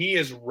 And he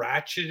has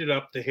ratcheted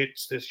up the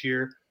hits this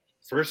year.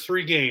 First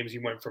 3 games, he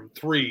went from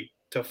 3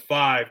 to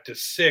 5 to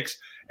 6.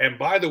 And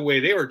by the way,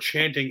 they were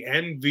chanting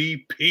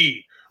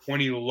MVP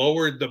when he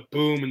lowered the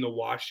boom in the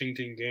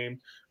Washington game,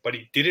 but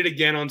he did it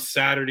again on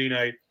Saturday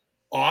night.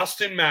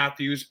 Austin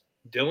Matthews,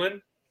 Dylan,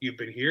 you've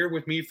been here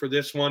with me for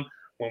this one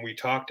when we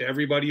talked to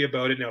everybody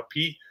about it. Now,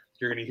 Pete,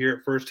 you're going to hear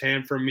it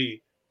firsthand from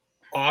me.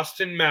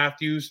 Austin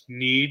Matthews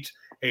needs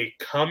a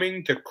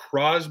coming to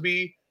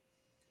Crosby,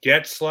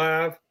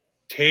 Getzlaf,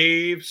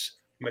 Taves,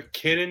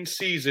 McKinnon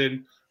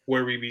season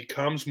where he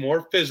becomes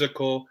more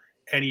physical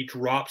and he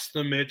drops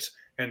the mitts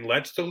and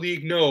lets the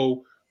league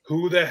know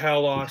who the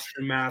hell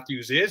Austin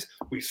Matthews is.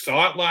 We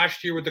saw it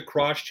last year with the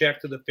cross-check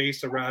to the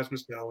face of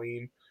Rasmus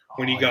Dahlin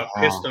when he got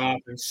pissed off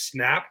and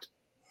snapped.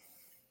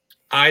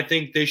 I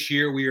think this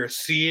year we are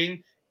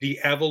seeing the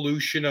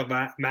evolution of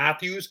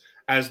Matthews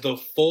as the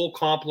full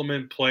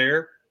complement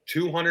player,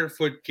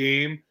 200-foot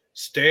game,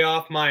 stay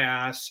off my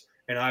ass,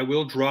 and I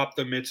will drop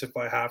the mitts if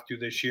I have to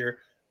this year.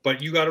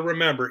 But you got to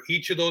remember,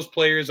 each of those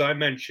players I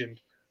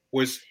mentioned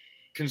was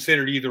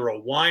considered either a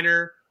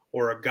whiner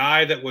or a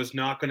guy that was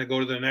not going to go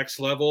to the next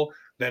level.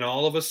 Then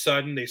all of a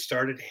sudden they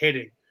started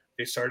hitting.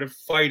 They started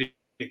fighting.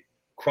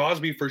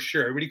 Crosby for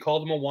sure. Everybody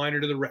called him a whiner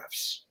to the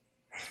refs.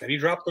 Then he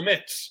dropped the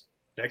mitts.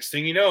 Next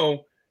thing you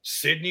know,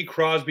 Sidney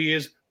Crosby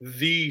is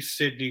the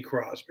Sidney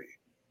Crosby.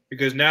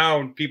 Because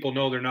now people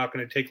know they're not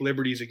going to take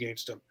liberties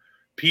against him.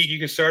 Pete, you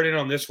can start in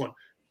on this one.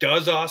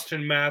 Does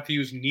Austin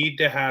Matthews need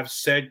to have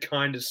said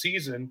kind of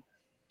season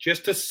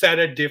just to set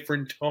a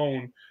different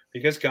tone?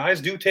 Because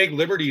guys do take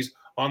liberties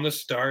on the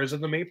stars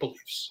of the Maple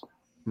Leafs.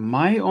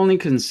 My only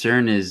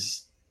concern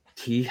is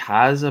he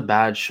has a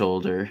bad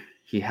shoulder.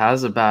 He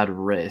has a bad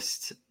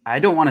wrist. I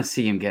don't want to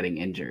see him getting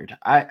injured.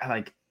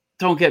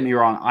 Don't get me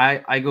wrong.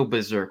 I go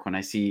berserk when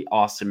I see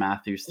Austin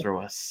Matthews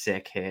throw a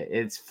sick hit.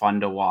 It's fun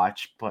to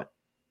watch, but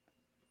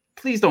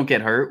please don't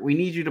get hurt. We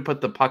need you to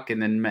put the puck in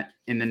the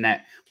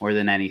net more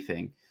than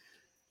anything.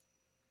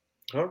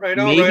 All right.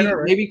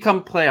 Maybe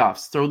come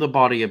playoffs, throw the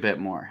body a bit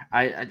more.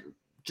 I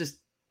just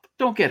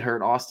don't get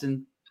hurt,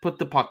 Austin. Put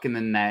the puck in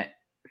the net.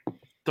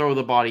 Throw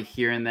the body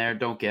here and there.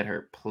 Don't get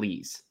hurt,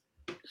 please.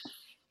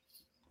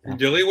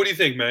 Dilly, what do you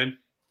think, man?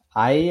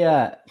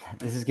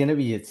 This is gonna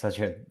be such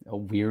a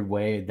weird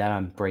way that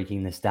I'm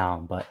breaking this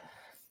down, but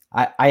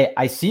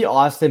I see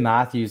Austin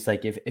Matthews,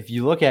 like if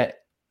you look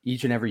at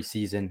each and every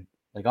season,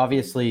 like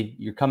obviously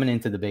you're coming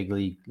into the big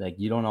league, like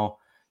you don't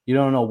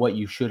know what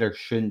you should or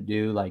shouldn't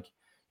do. Like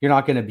you're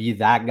not gonna be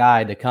that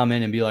guy to come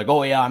in and be like,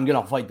 oh yeah, I'm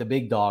gonna fight the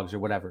big dogs or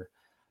whatever.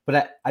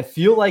 But I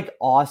feel like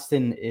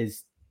Austin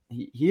is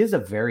he is a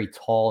very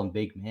tall and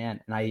big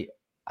man, and I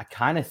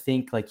kind of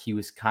think like he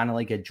was kind of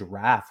like a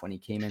giraffe when he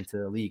came into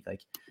the league.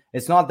 Like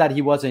it's not that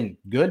he wasn't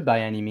good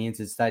by any means,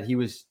 it's that he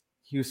was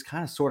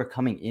kind of sort of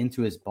coming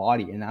into his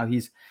body, and now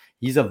he's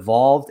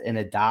evolved and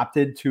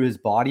adapted to his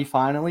body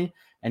finally,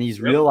 and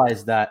he's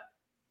realized that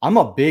I'm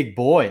a big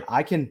boy.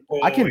 I can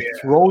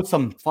throw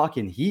some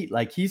fucking heat.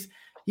 Like he's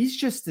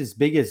just as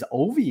big as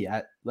Ovi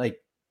at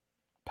like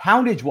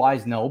poundage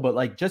wise, no, but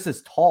like just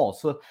as tall.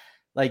 So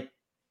like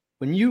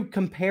when you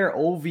compare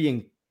Ovi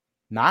and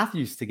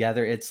Matthews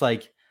together, it's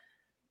like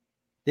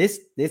this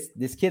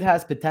kid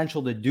has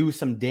potential to do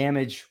some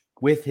damage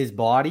with his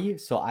body.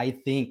 So I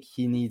think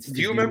he needs to.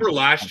 Do you remember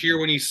last year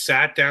when he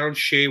sat down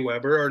Shea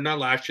Weber, or not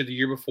last year, the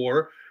year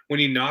before, when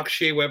he knocked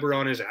Shea Weber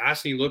on his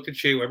ass and he looked at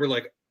Shea Weber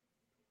like,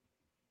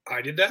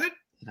 I did that?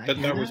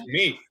 That was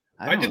me.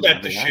 I did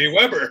that to Shea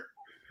Weber.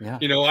 Yeah.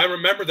 You know, I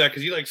remember that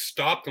because he like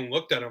stopped and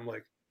looked at him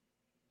like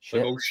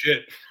oh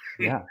shit.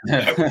 Yeah.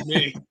 That was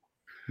me.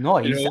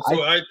 No,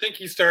 so I think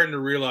he's starting to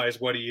realize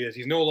what he is.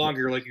 He's no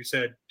longer, like you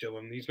said,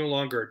 Dylan, he's no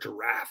longer a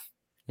giraffe.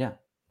 Yeah.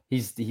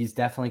 He's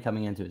definitely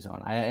coming into his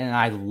own.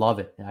 I love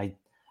it. I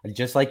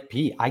just like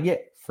Pete. I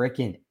get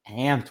freaking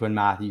amped when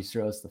Matthews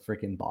throws the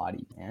freaking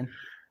body, man.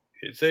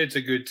 It's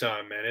a good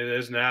time, man. It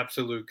is an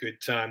absolute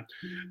good time.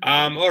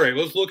 All right,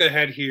 let's look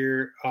ahead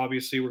here.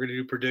 Obviously, we're going to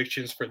do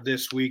predictions for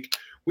this week.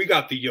 We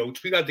got the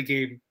Yotes. We got the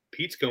game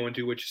Pete's going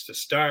to, which is the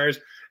Stars.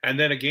 And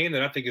then a game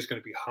that I think is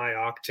going to be high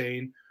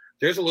octane.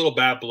 There's a little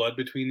bad blood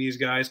between these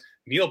guys.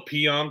 Neil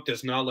Pionk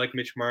does not like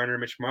Mitch Marner.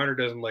 Mitch Marner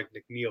doesn't like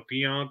Neil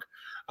Pionk.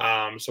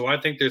 So I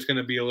think there's going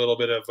to be a little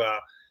bit of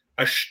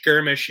a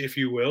skirmish, if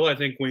you will. I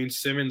think Wayne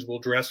Simmons will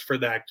dress for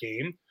that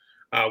game.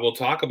 We'll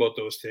talk about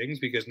those things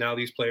because now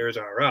these players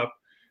are up.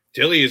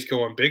 Dilly is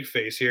going big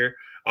face here.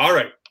 All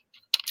right.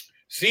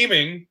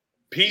 Seeming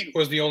Pete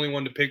was the only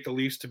one to pick the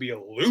Leafs to be a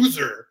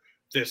loser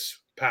this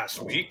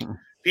past week.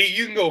 Pete,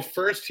 you can go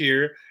first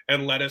here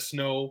and let us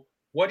know,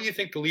 what do you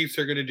think the Leafs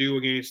are going to do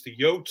against the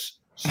Yotes,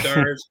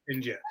 Stars,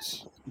 and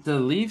Jets? The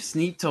Leafs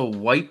need to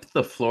wipe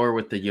the floor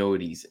with the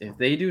Yotes. If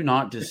they do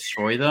not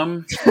destroy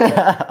them,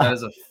 that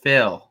is a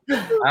fail.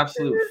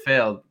 Absolute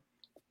fail.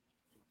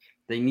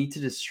 They need to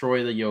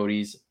destroy the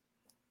Yotes.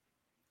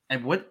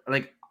 And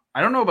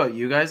I don't know about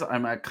you guys.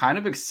 I'm kind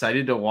of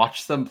excited to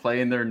watch them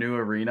play in their new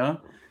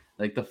arena,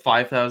 like the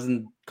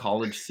 5,000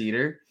 college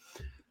seater.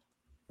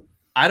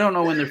 I don't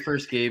know when their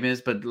first game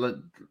is, but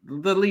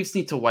the Leafs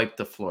need to wipe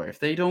the floor. If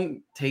they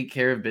don't take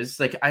care of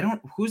business,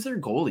 who's their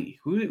goalie?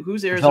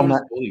 Who's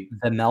Arizona's goalie?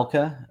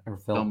 Vejmelka or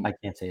Phil? I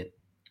can't say it.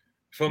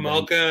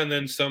 Famalka and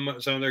then some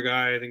other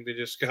guy I think they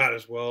just got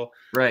as well.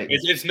 Right.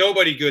 It's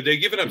nobody good. They've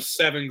given up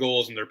 7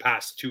 goals in their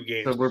past 2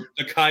 games. So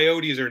the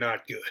Coyotes are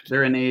not good.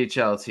 They're an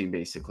AHL team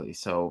basically.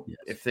 So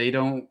if they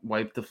don't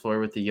wipe the floor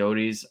with the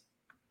Yotes,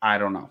 I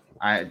don't know.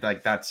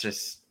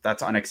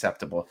 That's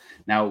unacceptable.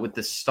 Now with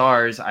the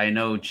Stars, I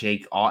know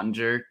Jake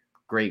Ottinger,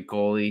 great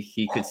goalie.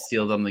 He could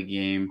steal them the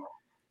game.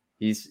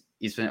 He's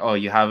been. Oh,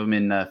 you have him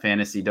in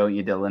fantasy, don't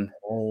you, Dylan?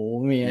 Oh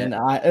man,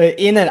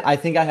 yeah. I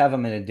think I have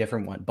him in a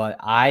different one, but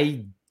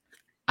I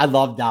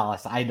love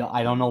Dallas. I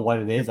don't know what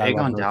it is. Big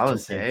on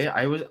Dallas, eh?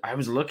 I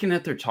was looking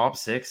at their top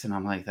 6, and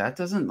I'm like, that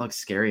doesn't look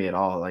scary at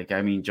all. Like,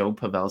 I mean, Joe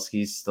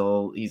Pavelski's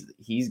still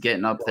he's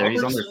getting up there.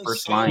 He's on their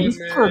first line. He's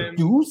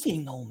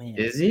producing, though, man.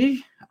 Is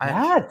he?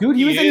 Yeah, dude,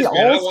 he was in the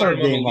All-Star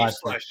game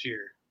last year.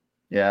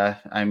 Yeah,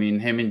 I mean,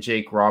 him and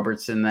Jake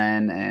Robertson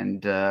then,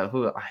 and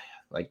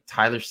like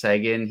Tyler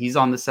Seguin. He's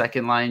on the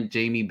second line.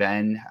 Jamie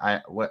Benn.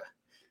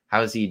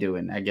 How's he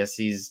doing? I guess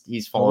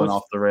he's fallen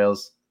off the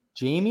rails.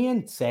 Jamie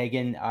and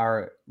Seguin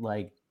are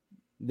like,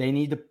 they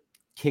need to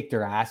kick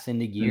their ass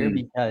into gear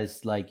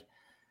because like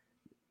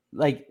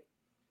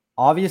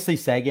obviously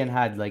Seguin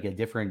had like a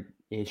different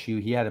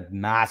issue. He had a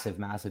massive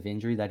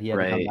injury that he had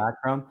to come back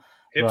from.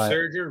 Hip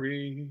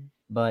surgery.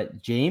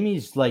 But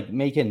Jamie's like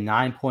making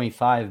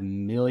 $9.5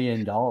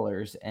 million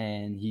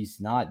and he's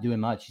not doing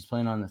much. He's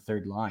playing on the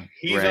third line.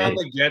 He's on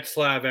the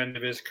Getzlav end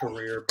of his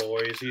career,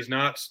 boys. He's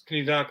not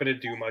going to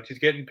do much. He's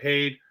getting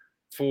paid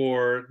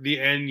for the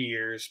end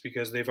years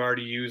because they've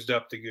already used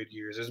up the good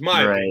years. Is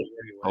my opinion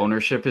anyway.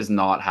 Ownership is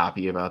not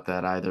happy about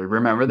that either.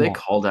 Remember they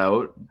called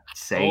out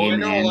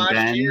Seguin and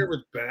last year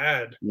was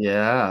bad.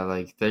 Yeah,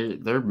 like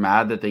they're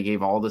mad that they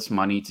gave all this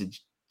money to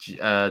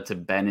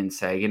Ben and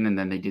Seguin, and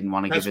then they didn't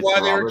want to give it to Robertson.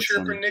 That's why they were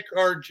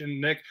chirping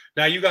Nick.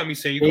 Now you got me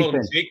saying you called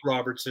him Jake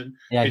Robertson.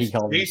 Yeah, it's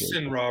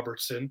Jason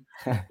Robertson.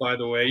 By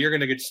the way, you're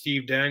gonna get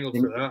Steve Dangle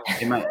for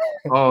that.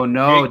 Oh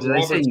no, did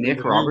I say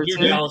Nick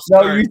Robertson? No,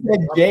 you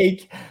said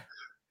Jake.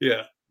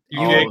 Yeah.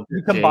 You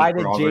combined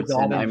it, Jake.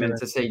 I meant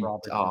to say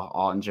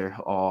Ottinger.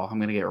 Oh, I'm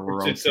gonna get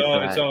roasted. It's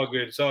all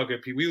good. It's all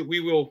good, Pete.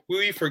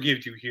 We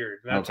forgive you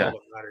here. That's all that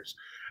matters.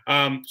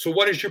 So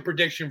what is your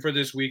prediction for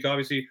this week?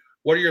 Obviously.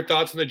 What are your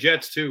thoughts on the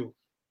Jets too?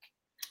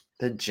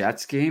 The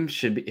Jets game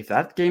should be, if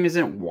that game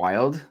isn't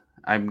wild,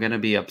 I'm gonna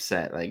be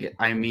upset. Like,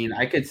 I mean,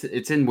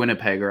 it's in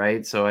Winnipeg,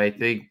 right? So I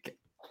think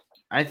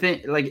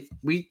like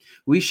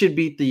we should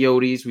beat the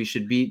Yotes, we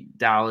should beat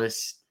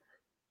Dallas.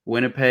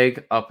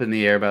 Winnipeg up in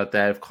the air about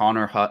that. If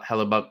Connor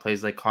Hellebuck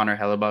plays like Connor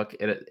Hellebuck,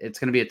 it's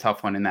gonna be a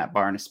tough one in that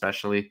barn,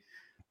 especially.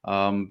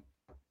 But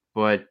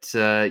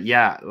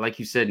like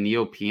you said,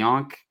 Neo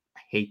Pionk, I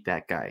hate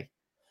that guy.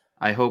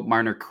 I hope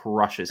Marner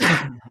crushes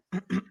him.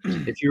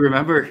 If you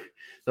remember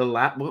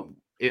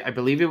I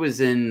believe it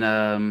was in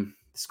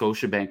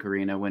Scotiabank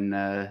Arena when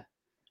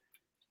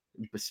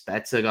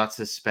Spezza got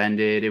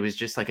suspended. It was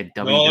just like a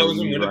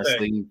WWE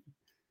wrestling.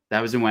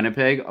 That was in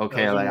Winnipeg?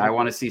 Okay, I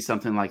want to see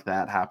something like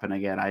that happen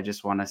again. I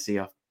just want to see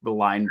a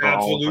line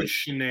brawl. Absolute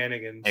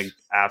shenanigans.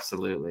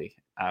 Absolutely.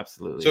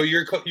 So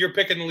you're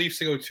picking the Leafs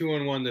to go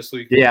 2-1 this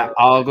week? Yeah,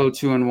 I'll go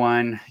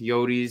 2-1.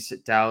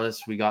 Yotes,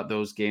 Dallas, we got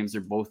those games.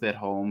 They're both at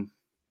home.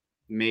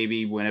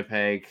 Maybe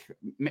Winnipeg.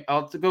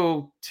 I'll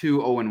go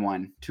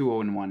 2-0-1.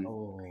 2-0-1.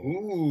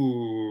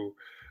 Ooh.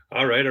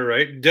 All right.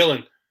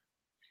 Dylan,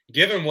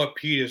 given what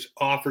Pete has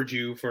offered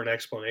you for an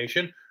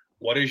explanation,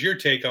 what is your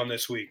take on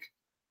this week?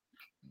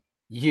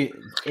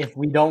 If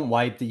we don't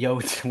wipe the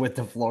Yotes with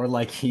the floor,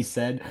 like he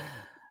said,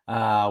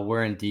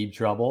 we're in deep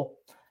trouble.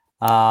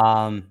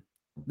 The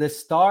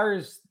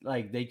Stars,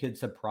 like, they could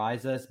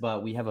surprise us,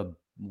 but we have a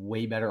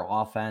way better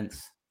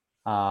offense.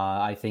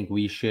 I think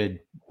we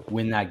should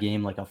win that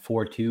game like a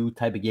 4-2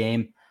 type of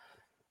game.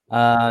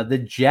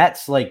 The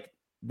Jets, like,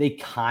 they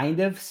kind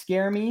of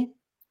scare me,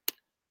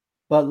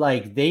 but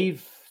like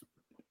they've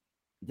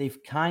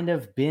kind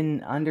of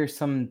been under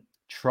some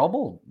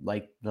trouble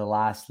like the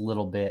last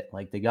little bit.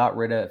 Like they got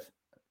rid of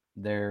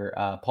their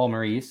Paul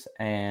Maurice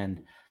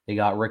and they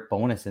got Rick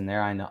Bowness in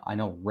there. I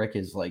know Rick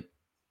is like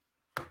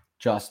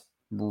just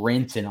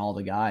rinsing all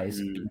the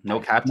guys. No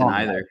captain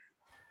either.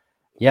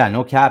 Yeah,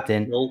 no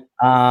captain. Nope.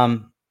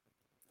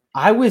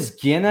 I was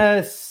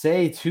gonna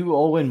say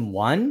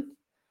 2-0-1,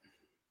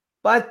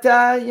 but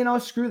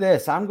screw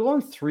this. I'm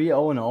going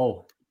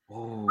 3-0-0.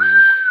 Oh,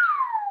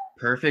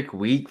 perfect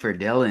week for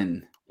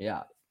Dylan.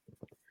 Yeah.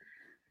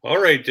 All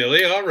right,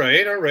 Dilly. All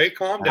right.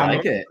 Calm down. I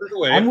like it.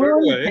 I'm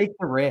willing to take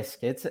the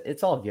risk.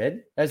 It's all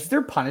good. Is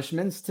there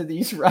punishments to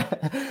these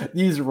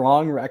these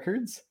wrong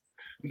records?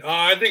 No,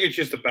 I think it's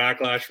just a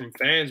backlash from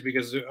fans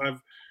because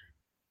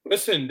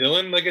listen,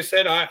 Dylan, like I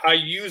said, I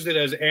used it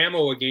as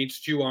ammo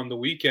against you on the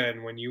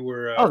weekend when you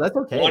were that's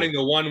okay. wanting the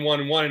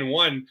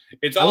 1-1-1-1.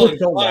 It's all in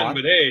fun,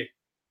 but hey,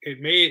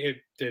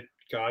 it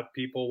got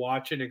people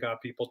watching, it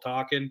got people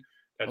talking.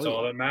 That's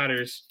all that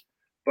matters.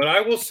 But I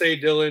will say,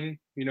 Dylan,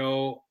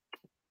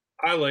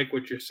 I like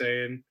what you're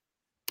saying.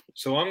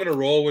 So I'm gonna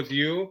roll with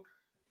you.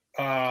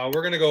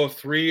 We're gonna go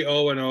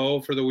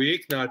 3-0-0 for the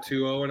week, not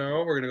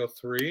 2-0-0. We're gonna go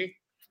 3.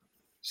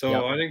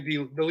 So I think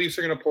the Leafs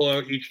are gonna pull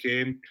out each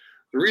game.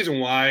 The reason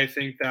why I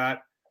think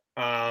that,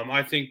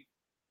 I think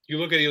you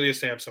look at Ilya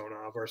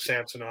Samsonov or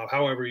Samsonov,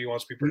 however you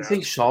want to be Do you pronounced.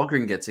 think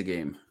Shalgren gets a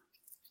game?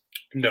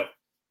 No.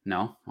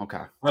 No?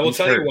 Okay. I will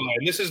tell you why.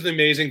 And this is the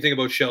amazing thing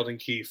about Sheldon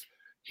Keefe.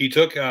 He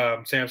took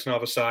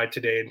Samsonov aside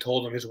today and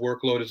told him his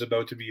workload is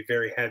about to be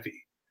very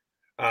heavy.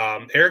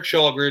 Eric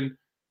Shalgren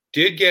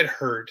did get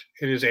hurt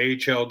in his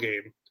AHL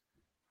game.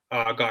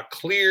 Got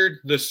cleared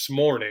this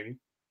morning,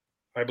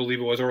 I believe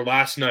it was, or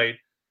last night,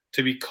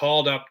 to be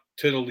called up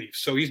to the Leafs.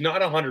 So he's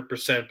not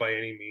 100% by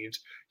any means.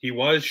 He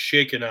was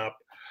shaken up.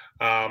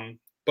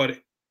 But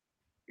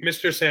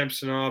Mr.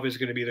 Samsonov is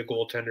going to be the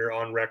goaltender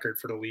on record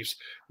for the Leafs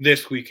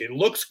this week. It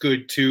looks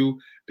good, too,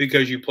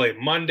 because you play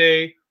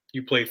Monday,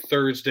 you play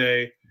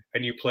Thursday,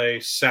 and you play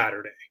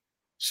Saturday.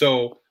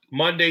 So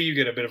Monday, you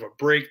get a bit of a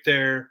break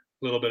there,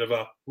 a little bit of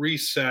a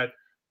reset.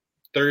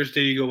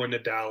 Thursday, you go into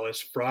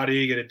Dallas. Friday,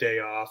 you get a day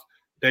off.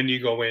 Then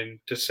you go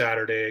into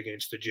Saturday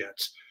against the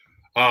Jets.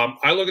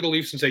 I look at the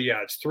Leafs and say,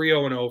 yeah, it's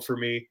 3-0-0 for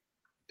me.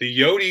 The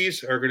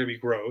Yotes are going to be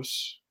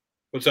gross.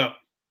 What's up?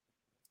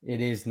 It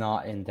is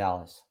not in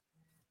Dallas.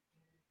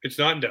 It's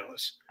not in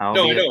Dallas. I'll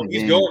No, be I at know. the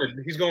He's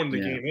game. going to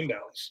the Yeah. game in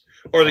Dallas.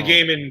 Or the Oh.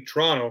 game in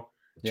Toronto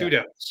to Yeah.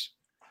 Dallas.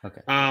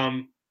 Okay.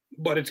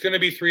 But it's going to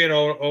be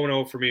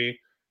 3-0 for me.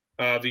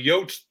 The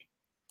Yotes,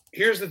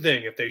 here's the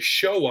thing. If they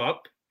show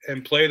up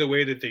and play the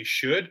way that they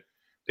should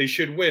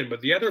win.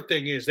 But the other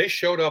thing is they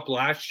showed up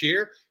last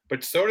year,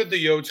 but so did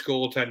the Yotes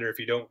goaltender, if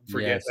you don't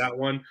forget Yes. that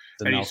one.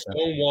 The And he meltdown.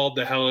 stonewalled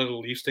the hell out of the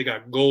Leafs. They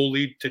got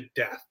goalied to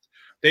death.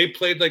 They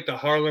played like the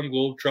Harlem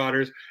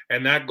Globetrotters,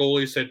 and that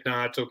goalie said,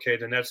 nah, it's okay.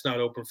 The net's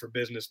not open for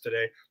business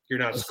today. You're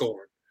not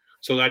scoring.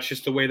 So that's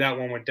just the way that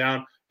one went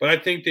down. But I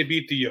think they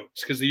beat the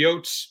Yotes because the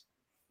Yotes,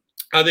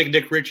 I think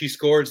Nick Ritchie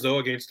scores, though,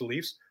 against the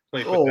Leafs.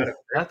 Let me put that up there.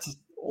 That's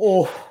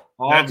That's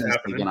obviously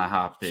happening. going to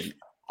happen.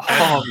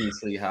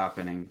 Obviously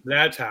happening.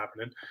 That's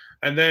happening.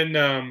 And then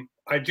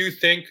I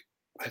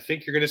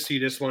think you're going to see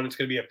this one. It's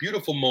going to be a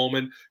beautiful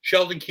moment.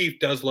 Sheldon Keefe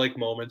does like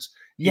moments.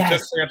 He took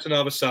Yes.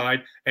 Samsonov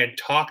aside and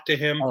talked to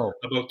him Oh.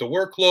 about the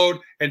workload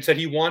and said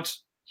he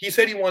wants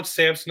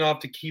Samsonov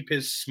to keep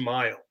his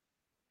smile.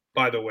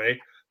 By the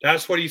way,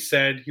 that's what he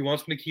said. He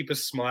wants him to keep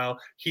his smile,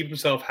 keep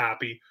himself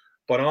happy.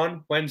 But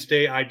on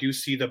Wednesday, I do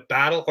see the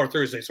battle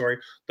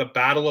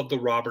of the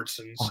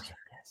Robertsons. Okay.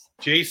 Yes.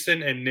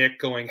 Jason and Nick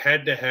going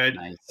head to head.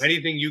 Nice.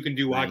 Anything you can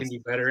do, I can do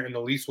better, and the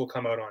Leafs will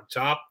come out on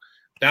top.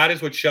 That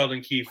is what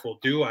Sheldon Keefe will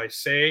do. I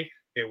say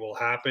it will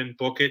happen.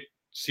 Book it,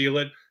 seal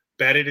it,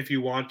 bet it if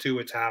you want to.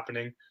 It's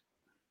happening.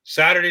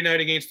 Saturday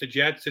night against the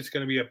Jets, it's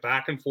going to be a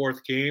back and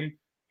forth game.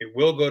 It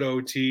will go to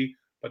OT,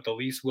 but the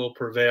Leafs will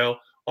prevail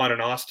on an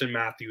Austin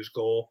Matthews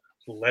goal.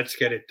 Let's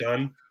get it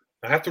done.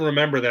 I have to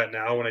remember that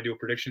now when I do a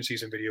prediction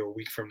season video a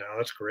week from now.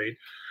 That's great.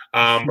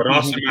 But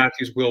Austin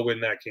Matthews will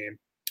win that game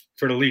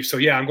for the Leafs. So,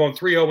 yeah, I'm going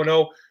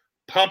 3-0-0.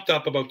 Pumped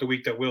up about the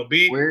week that will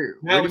be. Where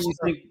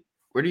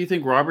do you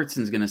think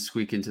Robertson's going to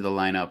squeak into the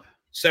lineup?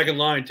 Second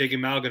line, taking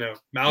Malgin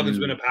out. Malgin's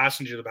been a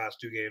passenger the past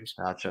 2 games.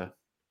 Gotcha.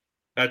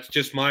 That's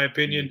just my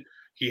opinion.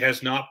 He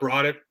has not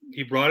brought it.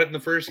 He brought it in the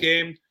first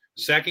game.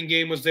 Second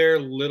game was there a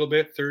little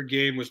bit. Third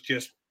game was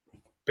just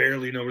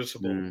barely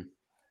noticeable.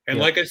 And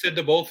like I said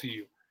to both of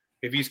you,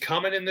 if he's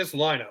coming in this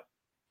lineup,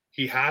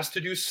 he has to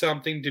do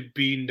something to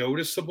be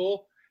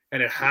noticeable,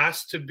 and it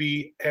has to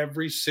be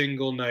every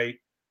single night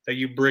that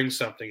you bring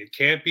something. It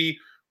can't be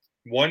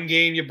one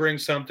game you bring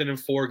something and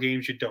 4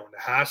 games you don't. It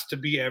has to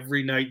be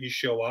every night you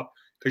show up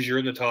because you're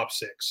in the top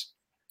 6.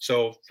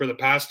 So for the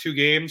past 2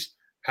 games,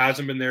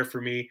 hasn't been there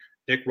for me.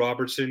 Nick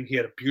Robertson, he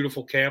had a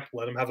beautiful camp.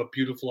 Let him have a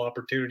beautiful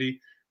opportunity.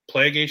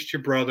 Play against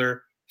your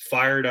brother.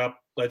 Fired up.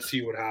 Let's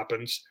see what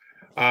happens.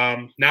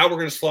 Now we're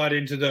going to slide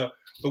into the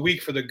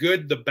week for the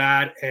good, the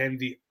bad, and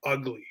the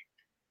ugly.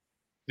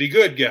 The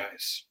good,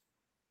 guys.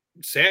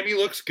 Sammy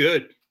looks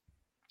good.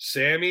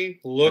 Sammy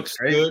looks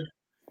good.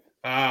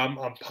 I'm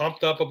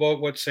pumped up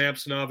about what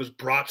Samsonov has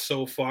brought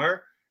so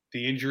far.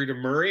 The injury to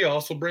Murray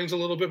also brings a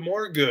little bit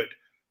more good.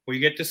 We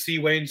get to see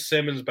Wayne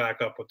Simmons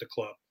back up with the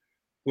club,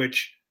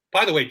 which,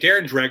 by the way,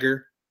 Darren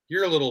Dreger,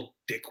 you're a little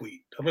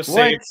dickweed. I'm going to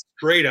say it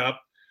straight up.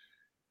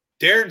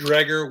 Darren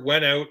Dreger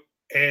went out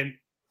and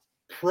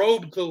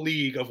probed the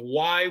league of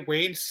why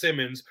Wayne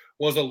Simmons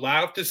was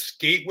allowed to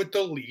skate with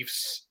the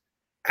Leafs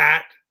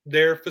at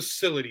their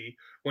facility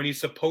when he's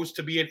supposed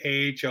to be an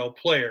AHL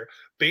player,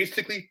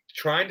 basically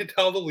trying to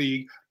tell the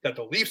league that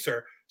the Leafs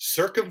are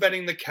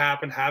circumventing the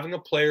cap and having a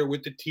player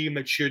with the team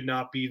that should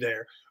not be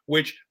there,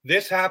 which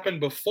this happened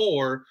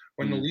before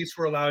when the Leafs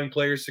were allowing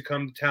players to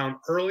come to town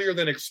earlier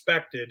than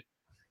expected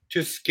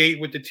to skate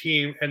with the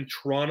team, and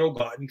Toronto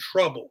got in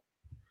trouble.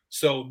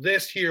 So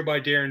this here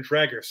by Darren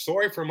Dreger,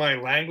 sorry for my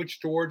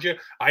language towards you.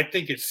 I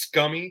think it's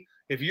scummy.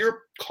 If you're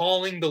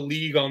calling the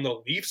league on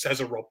the Leafs as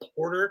a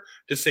reporter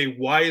to say,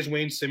 why is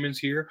Wayne Simmons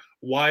here?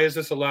 Why is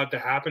this allowed to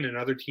happen and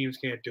other teams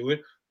can't do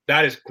it?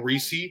 That is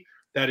greasy.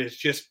 That is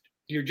just,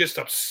 you're just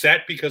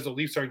upset because the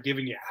Leafs aren't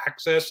giving you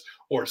access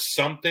or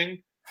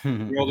something.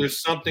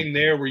 There's something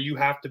there where you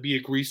have to be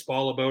a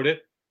greaseball about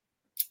it.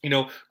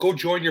 Go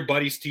join your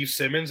buddy Steve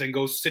Simmons and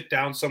go sit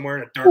down somewhere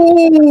in a dark.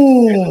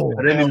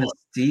 Put him in the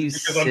Steve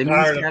Because I'm Simmons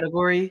tired of-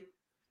 category.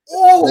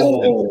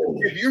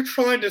 If you're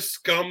trying to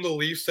scum the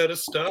Leafs set of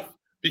stuff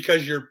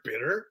because you're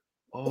bitter,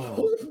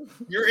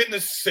 you're in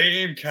the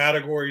same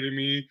category to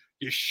me.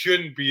 You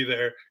shouldn't be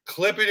there.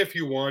 Clip it if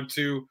you want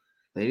to.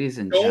 Ladies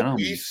and Don't gentlemen,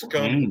 be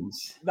scummy.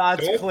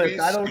 That's Don't clipped. be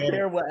I don't scummy.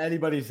 care what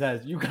anybody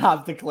says. You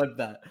have to clip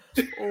that.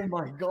 Oh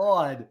my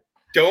god.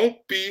 Don't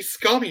be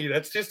scummy.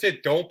 That's just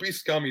it. Don't be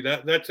scummy.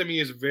 That to me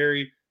is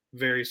very,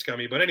 very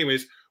scummy. But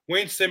anyways,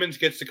 Wayne Simmons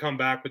gets to come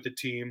back with the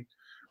team.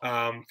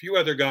 A few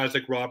other guys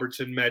like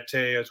Robertson, Mete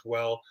as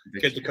well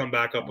get to come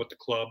back up with the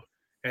club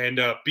and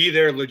be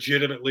there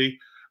legitimately,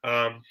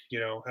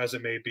 as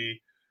it may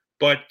be.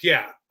 But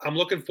yeah, I'm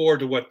looking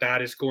forward to what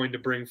that is going to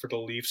bring for the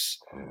Leafs.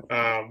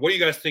 What do you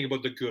guys think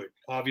about the good?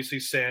 Obviously,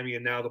 Sammy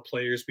and now the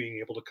players being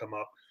able to come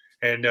up,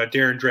 and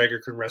Darren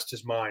Dreger can rest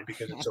his mind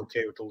because it's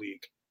okay with the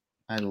league.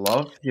 I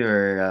love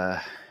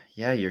your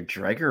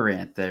Dreger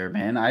rant there,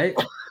 man. I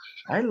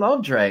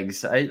love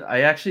Dregs. I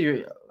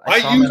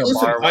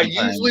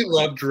usually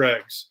love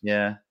Dregs.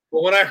 Yeah.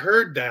 But when I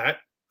heard that,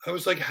 I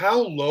was like, how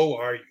low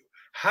are you?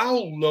 How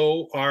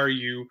low are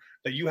you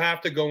that you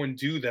have to go and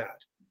do that?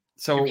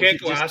 So you can't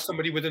go ask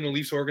somebody within the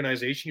Leafs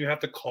organization. You have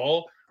to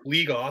call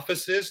league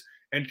offices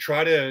and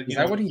try to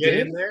what he get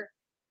did? in there.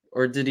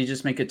 Or did he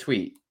just make a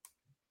tweet?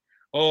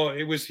 Oh,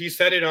 he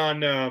said it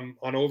on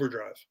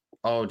Overdrive.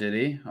 Oh, did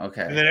he?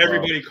 Okay. And then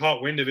everybody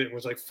caught wind of it and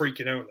was like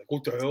freaking out, like,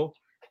 what the hell?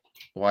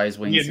 Why is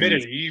Wayne? He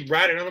admitted he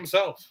ratted on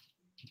himself.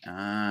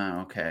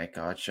 Ah, okay,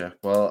 gotcha.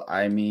 Well,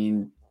 I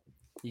mean,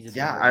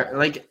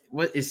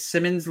 what is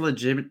Simmons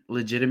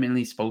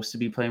legitimately supposed to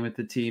be playing with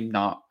the team?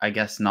 Not, I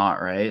guess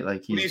not, right?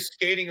 Like he's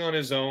skating on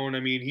his own. I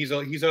mean, he's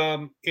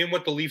in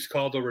what the Leafs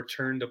call the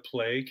return to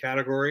play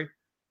category.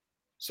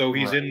 So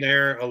he's in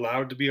there,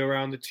 allowed to be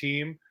around the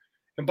team.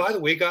 And by the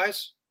way,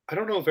 guys, I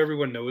don't know if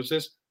everyone knows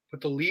this,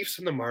 but the Leafs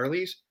and the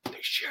Marlies, they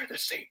share the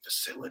same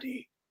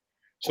facility.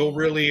 So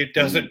really, it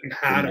doesn't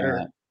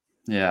matter.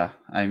 Yeah.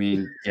 I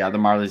mean, the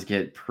Marlies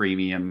get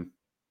premium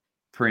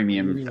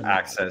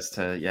access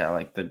to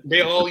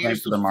they all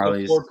use the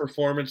Marlies Ford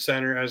Performance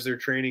Center as their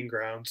training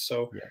ground.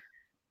 So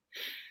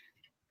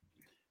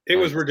it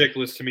was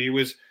ridiculous to me.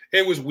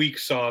 It was weak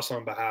sauce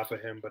on behalf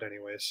of him. But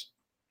anyways.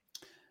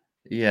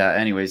 Yeah.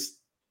 Anyways,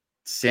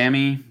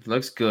 Sammy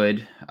looks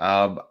good.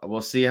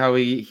 We'll see how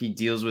he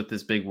deals with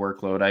this big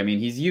workload. I mean,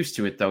 he's used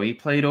to it though. He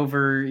played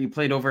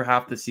over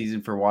half the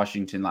season for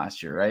Washington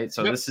last year, right?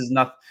 So this is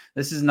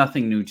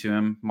nothing new to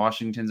him.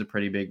 Washington's a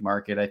pretty big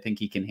market. I think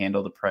he can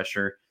handle the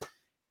pressure.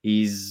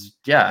 He's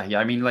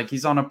I mean, like,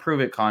 he's on a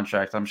prove it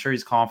contract. I'm sure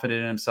he's confident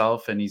in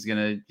himself, and he's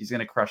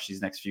gonna crush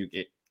these next few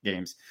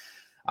games.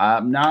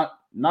 Not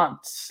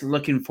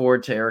looking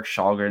forward to Eric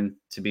Kallgren,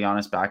 to be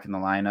honest, back in the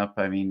lineup.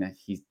 I mean,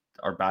 he's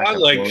our backup. I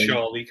like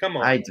Shawley. Come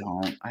on. I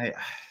don't.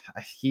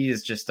 He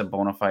is just a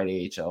bona fide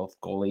AHL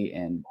goalie,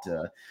 and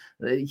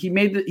he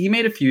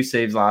made a few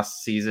saves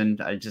last season.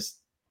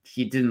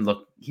 He didn't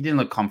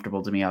look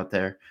comfortable to me out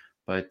there.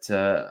 But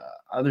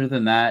other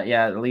than that,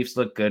 the Leafs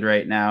look good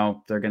right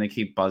now. They're going to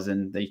keep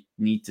buzzing. They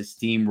need to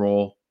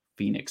steamroll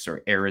Phoenix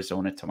or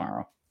Arizona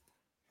tomorrow.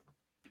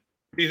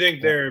 What do you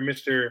think there,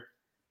 Mr.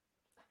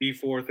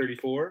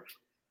 E434?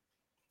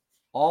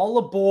 All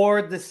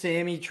aboard the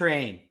Sammy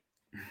train.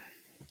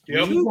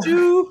 Yep.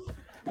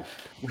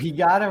 We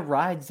gotta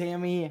ride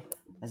Sammy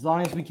as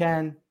long as we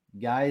can,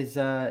 guys.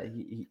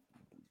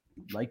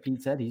 Like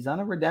Pete said, he's on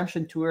a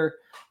redemption tour.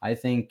 I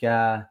think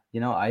I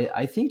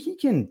think he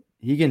can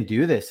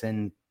do this,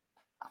 and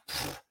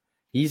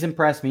he's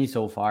impressed me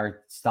so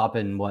far.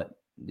 Stopping what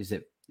is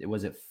it?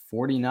 Was it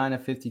 49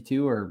 of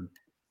 52 or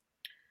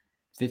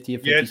 50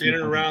 of 52? Yeah, it's in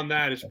and around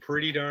that. It's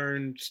pretty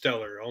darn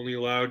stellar. Only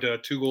allowed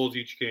 2 goals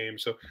each game,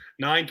 so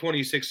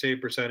 926 save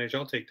percentage.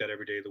 I'll take that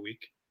every day of the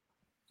week.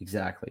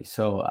 Exactly.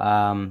 So,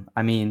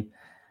 I mean,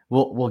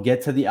 we'll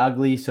get to the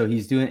ugly. So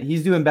he's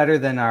doing better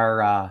than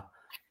our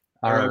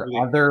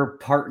other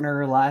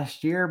partner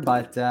last year,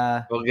 but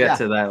we'll get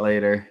to that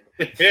later.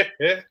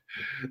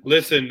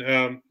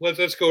 Listen,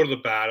 let's go to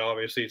the bad.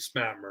 Obviously, it's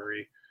Matt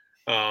Murray.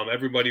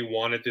 Everybody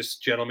wanted this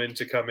gentleman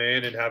to come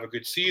in and have a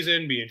good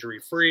season, be injury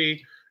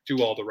free,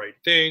 do all the right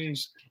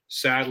things.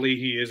 Sadly,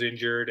 he is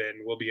injured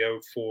and will be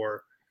out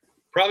for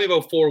probably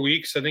about 4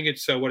 weeks. I think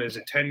it's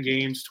 10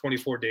 games,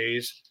 24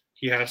 days.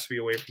 He has to be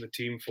away from the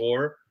team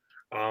for.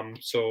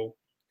 So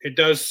it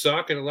does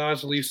suck. It allows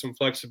to leave some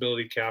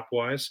flexibility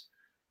cap-wise.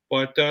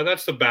 But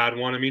that's the bad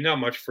one. I mean, not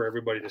much for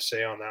everybody to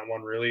say on that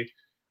one, really.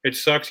 It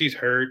sucks he's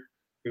hurt.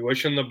 We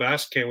wish him the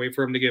best. Can't wait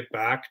for him to get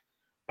back.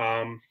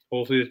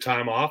 Hopefully the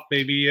time off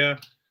maybe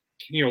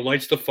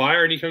lights the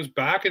fire and he comes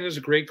back and is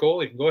a great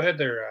goalie. Go ahead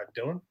there,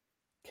 Dylan.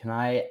 Can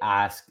I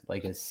ask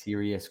like a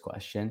serious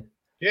question?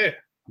 Yeah.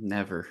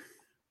 Never.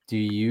 Do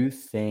you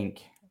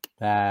think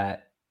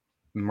that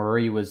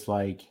Murray was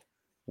like,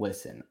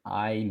 listen,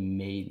 I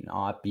may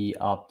not be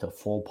up to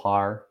full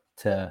par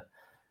to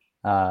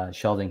Kyle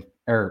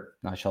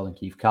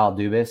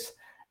Dubas,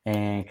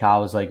 and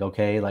Kyle was like,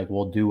 okay, like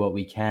we'll do what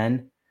we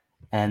can,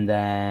 and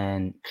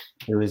then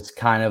it was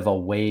kind of a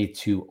way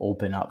to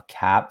open up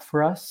cap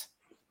for us.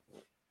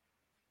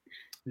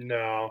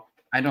 No,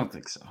 I don't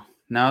think so.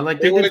 No,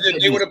 like they would did have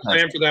fitness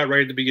planned test. for that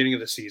right at the beginning of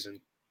the season.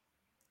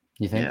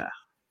 You think? Yeah.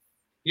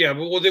 Yeah,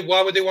 but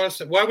why would they want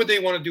to? Why would they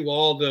want to do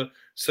all the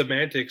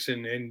semantics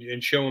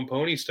and show and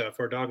pony stuff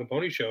or dog and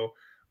pony show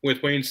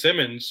with Wayne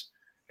Simmons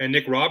and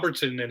Nick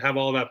Robertson and have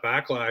all that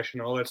backlash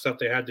and all that stuff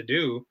they had to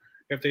do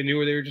if they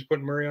knew they were just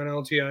putting Murray on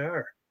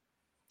LTIR?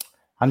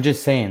 I'm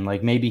just saying,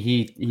 like maybe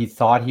he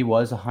thought he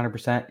was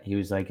 100%. He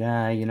was like,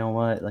 you know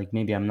what? Like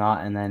maybe I'm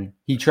not. And then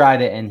he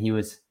tried it, and he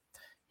was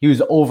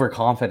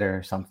overconfident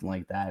or something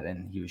like that,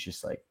 and he was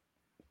just like,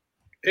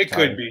 It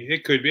sorry. could be.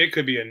 It could be. It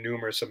could be a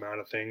numerous amount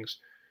of things.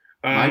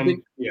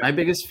 My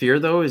biggest fear,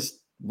 though, is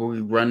we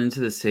run into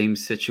the same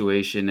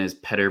situation as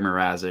Petr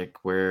Mrazek,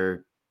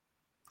 where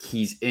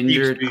he's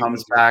injured,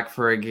 comes back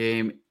for a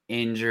game,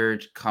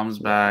 injured, comes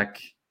back.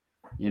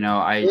 You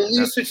know, at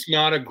least it's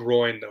not a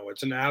groin, though.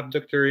 It's an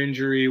abductor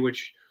injury,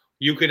 which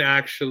you can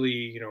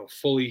actually,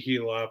 fully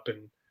heal up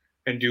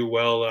and do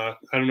well. I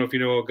don't know if you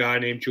know a guy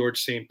named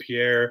George St.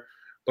 Pierre,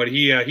 but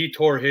he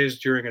tore his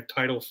during a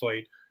title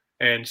fight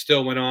and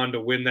still went on to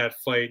win that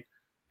fight.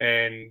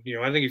 And,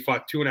 I think he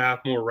fought 2.5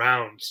 more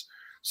rounds.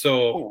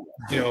 So,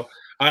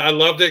 I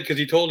loved it because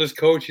he told his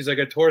coach, he's like,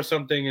 I tore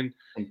something. And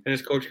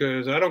his coach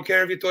goes, I don't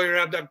care if you tore your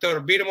abductor,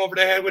 beat him over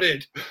the head with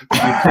it.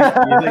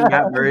 You think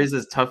Matt Murray's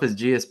as tough as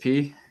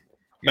GSP?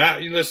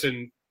 Matt,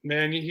 listen,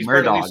 man, he's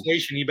part of Leafs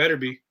Nation. He better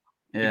be.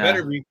 Yeah. He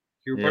better be.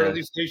 You're part of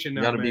Leafs Nation now.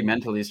 You got to be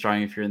mentally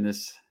strong if you're in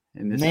this.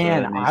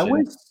 Man, I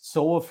was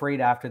so afraid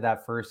after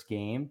that first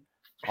game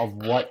of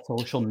what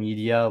social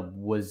media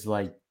was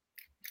like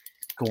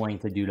going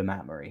to do to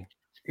Matt Murray.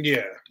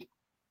 Yeah.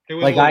 It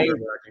was like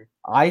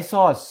I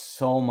saw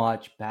so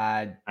much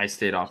bad. I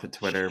stayed off of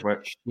Twitter,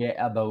 but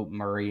about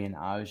Murray, and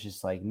I was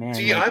just like, man.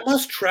 See, I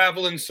must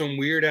travel in some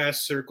weird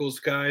ass circles,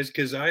 guys,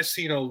 because I've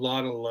seen a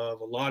lot of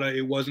love, a lot of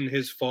it wasn't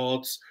his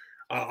faults.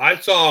 I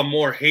saw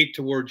more hate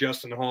toward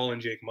Justin Hall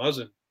and Jake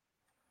Muzzin.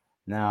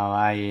 No,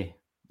 I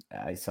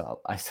saw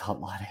a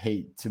lot of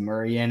hate to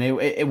Murray, and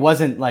it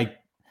wasn't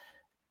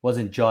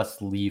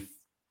just Leaf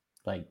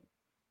like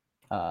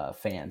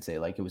fans.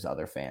 It was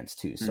other fans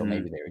too, so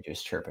maybe they were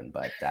just chirping.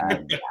 But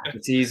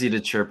it's easy to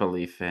chirp a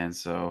Leaf fan.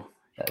 So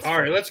all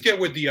right, let's get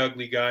with the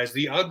ugly guys.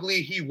 The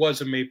ugly, he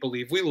was a Maple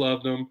Leaf. We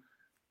loved him,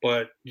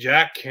 but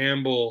Jack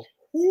Campbell.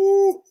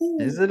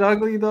 Is it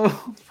ugly though?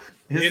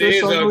 It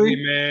is ugly,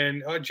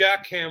 man.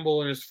 Jack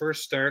Campbell in his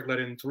first start let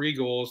in 3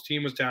 goals.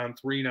 Team was down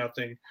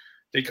 3-0.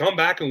 They come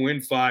back and win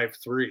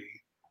 5-3.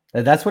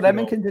 That's what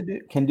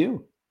Edmonton can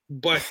do.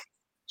 But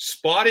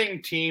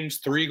spotting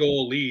teams'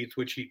 3-goal leads,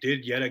 which he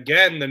did yet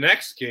again the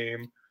next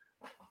game,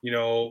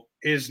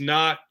 is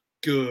not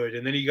good.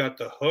 And then he got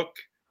the hook,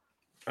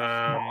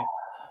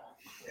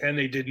 and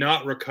they did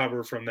not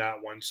recover from that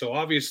one. So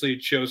obviously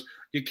it shows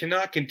you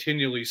cannot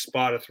continually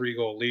spot a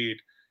 3-goal lead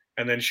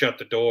and then shut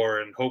the door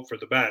and hope for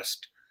the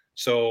best.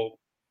 So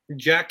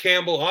Jack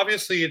Campbell,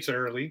 obviously it's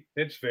early.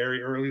 It's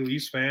very early,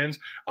 Leafs fans.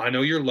 I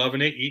know you're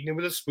loving it, eating it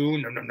with a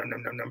spoon. Nom, nom, nom,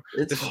 nom, nom.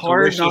 It's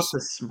hard not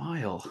to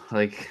smile.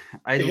 Like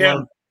I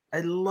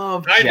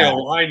love Jack.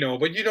 I know,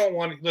 but you don't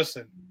want to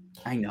listen.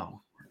 I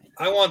know.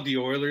 I want the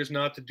Oilers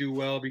not to do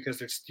well because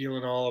they're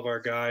stealing all of our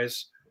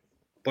guys.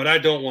 But I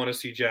don't want to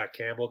see Jack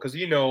Campbell because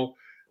the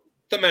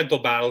mental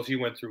battles he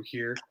went through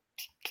here.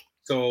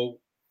 So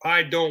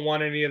I don't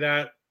want any of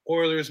that.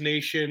 Oilers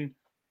Nation,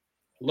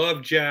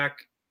 love Jack,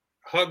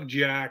 hug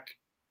Jack,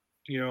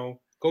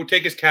 go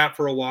take his cat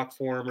for a walk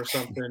for him or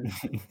something.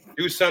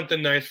 Do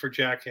something nice for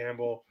Jack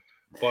Campbell.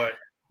 But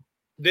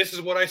this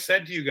is what I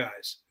said to you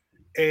guys.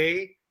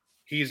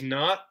 He's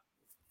not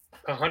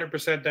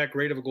 100% that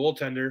great of a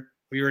goaltender.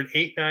 We were an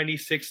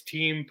 .896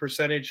 team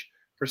percentage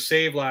for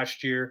save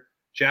last year.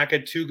 Jack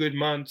had 2 good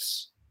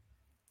months,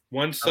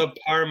 1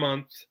 subpar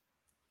month.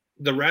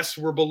 The rest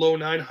were below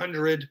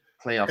 900.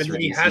 Playoffs, and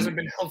then he hasn't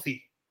been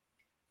healthy.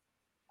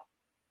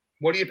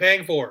 What are you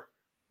paying for?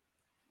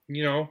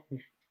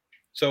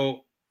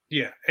 So,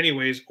 yeah.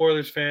 Anyways,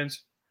 Oilers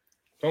fans,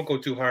 don't go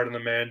too hard on the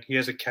man. He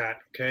has a cat,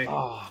 okay?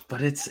 Oh,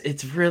 but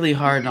it's really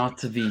hard not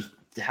to be.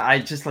 I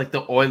just like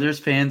the Oilers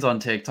fans on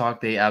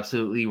TikTok. They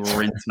absolutely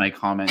rinse my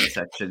comment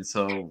section.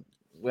 So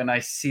when I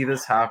see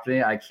this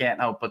happening, I can't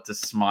help but to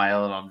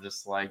smile. And I'm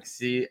just like,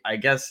 see, I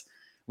guess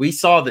we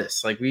saw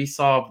this. Like we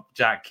saw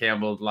Jack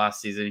Campbell last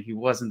season. He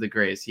wasn't the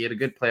greatest. He had a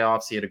good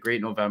playoffs. He had a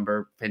great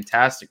November,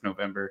 fantastic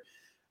November.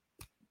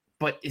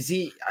 But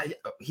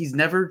he's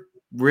never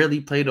really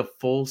played a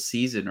full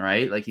season,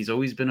 right? Like he's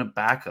always been a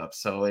backup.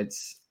 So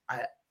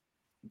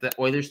the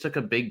Oilers took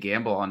a big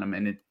gamble on him,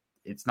 and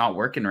it's not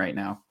working right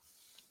now.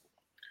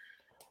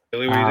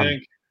 Billy, what do you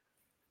think?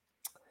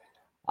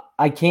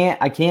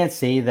 I can't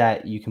say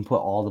that you can put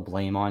all the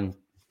blame on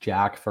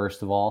Jack.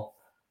 First of all,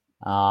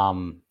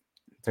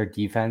 their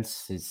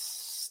defense is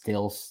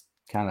still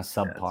kind of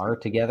subpar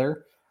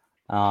together.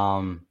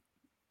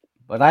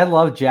 But I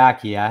love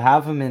Jackie. I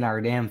have him in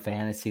our damn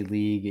fantasy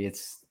league.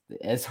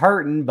 It's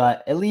hurting,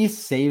 but at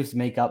least saves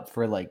make up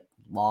for like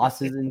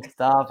losses and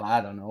stuff.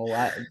 I don't know.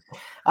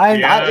 I'm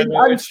no,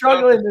 I'm it's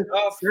struggling to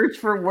tough. search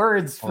for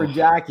words for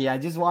Jackie. I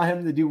just want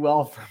him to do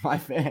well for my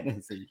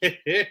fantasy.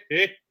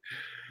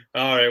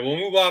 All right, we'll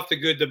move off the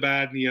good, the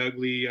bad, and the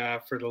ugly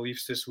for the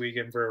Leafs this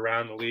weekend for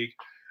around the league.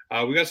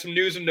 We got some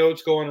news and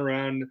notes going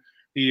around.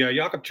 The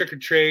Jakob Chicker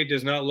trade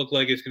does not look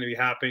like it's going to be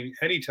happening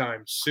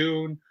anytime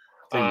soon.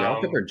 Is it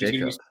Jakob or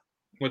Jacob?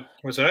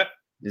 What's that?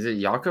 Is it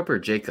Jakob or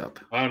Jacob?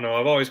 I don't know.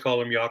 I've always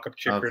called him Jakob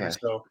Chicker. Okay.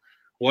 So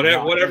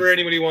whatever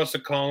anybody wants to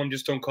call him,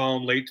 just don't call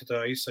him late to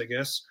the ice, I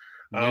guess.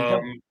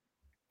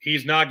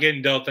 He's not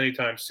getting dealt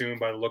anytime soon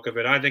by the look of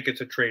it. I think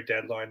it's a trade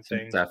deadline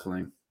thing.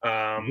 Definitely.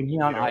 Is he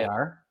on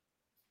IR?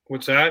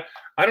 What's that?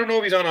 I don't know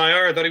if he's on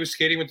IR. I thought he was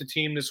skating with the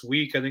team this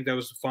week. I think that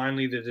was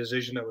finally the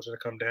decision that was going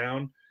to come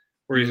down,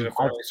 where he's going to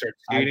finally start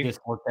skating. I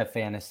just looked at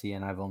fantasy,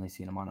 and I've only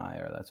seen him on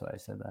IR. That's why I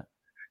said that.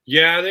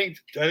 Yeah, I think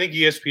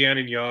ESPN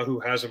and Yahoo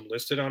has him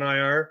listed on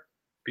IR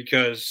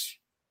because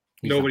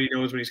nobody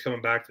knows when he's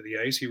coming back to the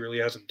ice. He really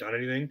hasn't done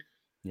anything.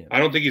 Yeah. I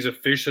don't think he's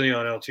officially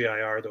on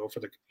LTIR though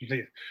for the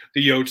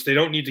Yotes. They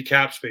don't need the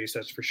cap space,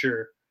 that's for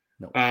sure.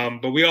 No.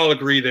 But we all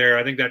agree there.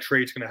 I think that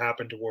trade's going to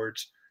happen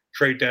towards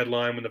trade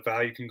deadline when the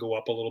value can go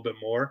up a little bit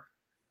more.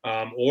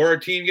 Or a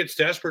team gets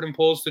desperate and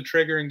pulls the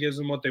trigger and gives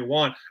them what they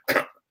want.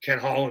 Ken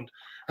Holland.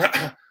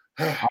 I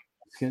was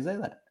going to say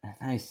that.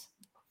 Nice.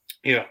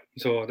 Yeah,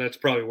 so that's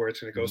probably where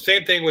it's going to go.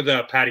 Same thing with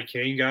Patty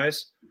Kane,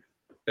 guys.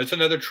 That's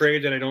another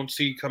trade that I don't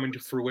see coming to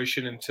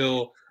fruition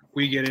until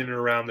we get in and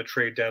around the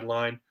trade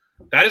deadline.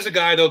 That is a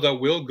guy, though, that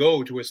will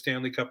go to a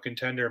Stanley Cup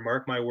contender.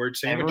 Mark my words.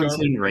 Same with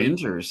Jonathan.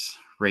 Rangers.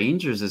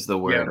 Rangers is the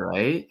word,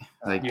 right?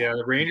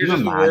 The Rangers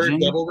is the word.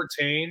 Double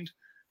retained.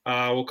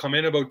 Will come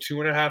in about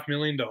 $2.5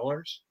 million.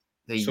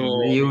 They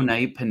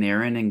reunite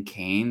Panarin and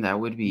Kane. That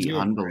would be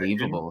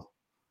unbelievable.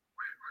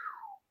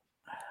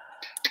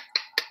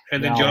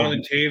 And then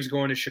Jonathan Taves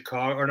going to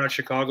Chicago, or not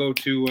Chicago,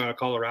 to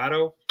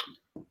Colorado.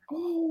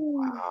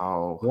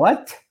 Wow!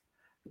 What?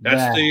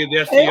 That's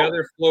the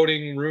other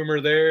floating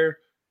rumor there.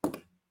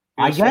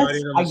 I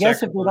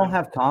guess if we don't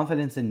have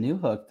confidence in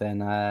Newhook, then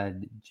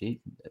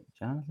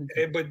Jonathan.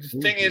 But the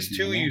thing is,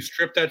 too, you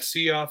strip that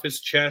C off his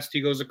chest.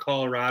 He goes to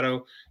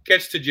Colorado,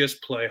 gets to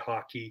just play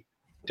hockey.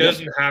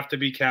 Doesn't have to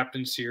be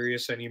Captain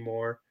Serious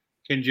anymore.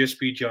 Can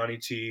just be Johnny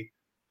T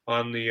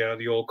on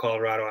the old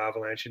Colorado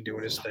Avalanche and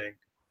doing his thing.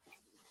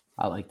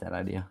 I like that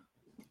idea.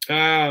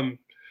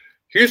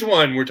 Here's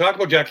one. We're talking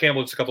about Jack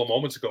Campbell just a couple of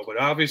moments ago, but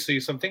obviously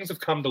some things have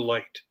come to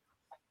light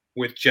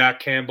with Jack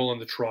Campbell and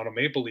the Toronto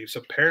Maple Leafs.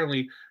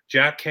 Apparently,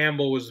 Jack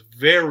Campbell was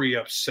very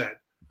upset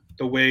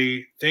the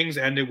way things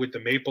ended with the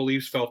Maple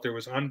Leafs, felt there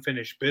was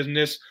unfinished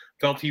business,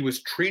 felt he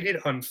was treated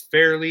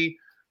unfairly,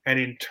 and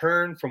in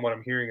turn, from what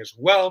I'm hearing as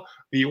well,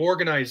 the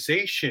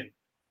organization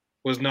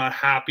was not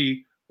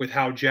happy with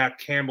how Jack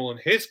Campbell and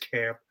his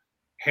camp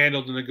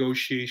handled the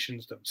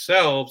negotiations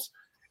themselves,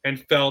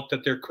 and felt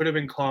that there could have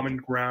been common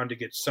ground to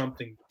get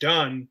something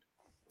done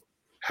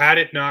had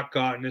it not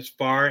gotten as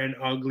far and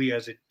ugly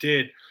as it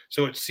did.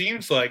 So it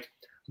seems like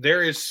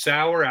there is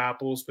sour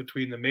apples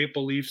between the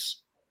Maple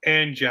Leafs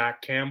and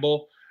Jack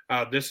Campbell.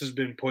 This has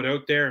been put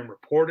out there and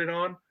reported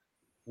on.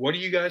 What do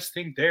you guys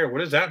think there? What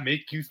does that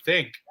make you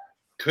think?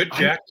 Could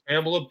Jack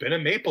Campbell have been a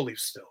Maple Leaf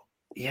still?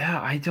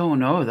 Yeah, I don't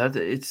know. That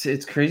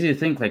it's crazy to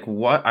think. Like,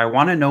 what I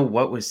want to know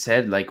what was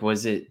said. Like,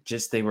 was it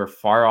just they were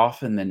far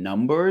off in the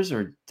numbers,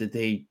 or did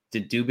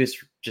Dubas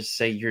just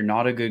say you're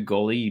not a good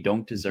goalie, you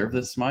don't deserve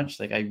this much?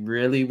 Like, I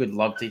really would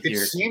love to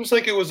hear. It seems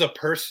like it was a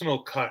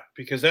personal cut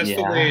because that's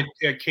the way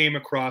it came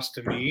across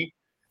to me,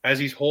 as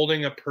he's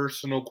holding a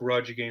personal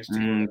grudge against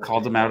him.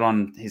 Called him out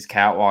on his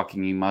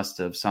catwalking. He must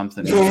have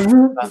something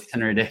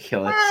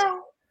ridiculous.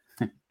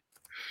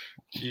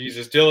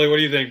 Jesus, Dilly, what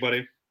do you think,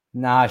 buddy?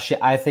 Nah,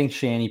 I think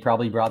Shanny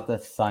probably brought the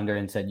thunder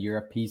and said, "You're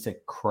a piece of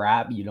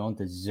crap. You don't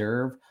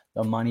deserve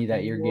the money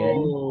that you're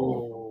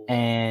getting,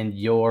 and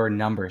your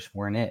numbers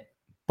weren't it."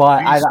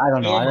 But I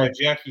don't know. My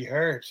Jackie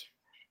Hart.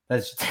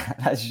 That's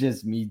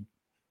just me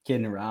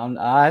kidding around.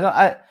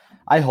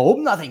 I hope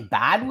nothing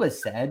bad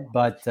was said,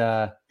 but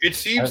it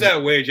seems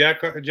that way.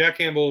 Jack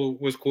Campbell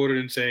was quoted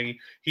in saying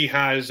he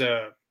has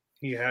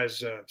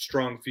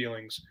strong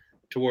feelings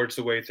towards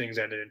the way things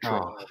ended in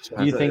Toronto.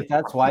 Do you think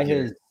that's why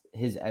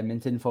his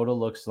Edmonton photo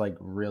looks like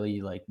really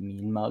like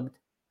mean mugged?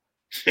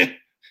 Yeah,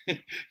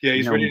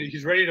 he's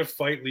ready to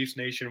fight Leafs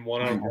Nation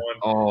one-on-one.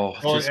 Oh,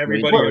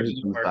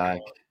 everybody back.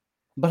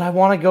 But I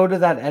want to go to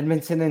that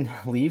Edmonton and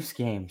Leafs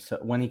game so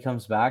when he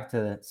comes back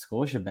to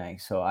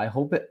Scotiabank. So I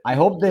hope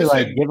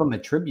they give him a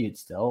tribute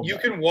still. You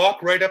can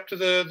walk right up to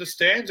the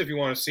stands if you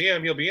want to see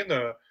him. He'll be in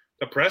the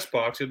press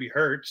box. He'll be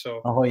hurt.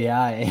 So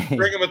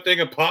bring him a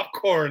thing of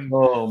popcorn.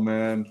 Oh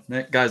man,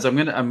 guys, I'm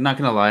not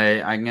gonna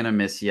lie. I'm gonna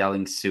miss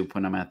yelling soup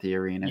when I'm at the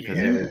arena because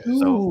it was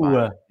so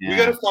fun. Yeah. We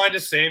gotta find a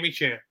Sammy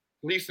chant.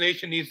 Leafs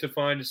Nation needs to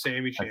find a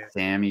Sammy chant. A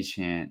Sammy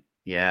chant.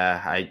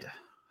 Yeah,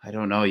 I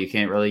don't know. You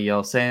can't really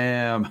yell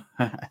Sam.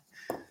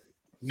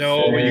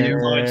 No, but you can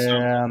find some.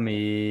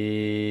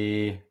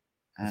 Sammy.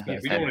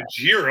 We don't want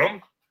to jeer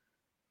him.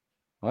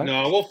 What?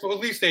 No,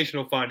 Leafs Nation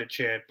will find a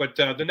chant. But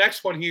the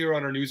next one here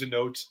on our news and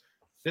notes,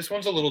 This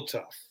one's a little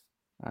tough.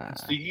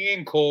 It's Uh, the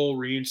Ian Cole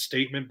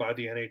reinstatement by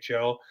the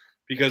NHL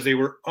because they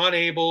were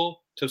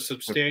unable to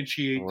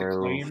substantiate the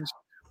True. claims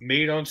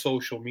made on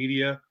social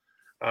media.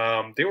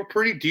 They were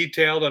pretty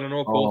detailed. I don't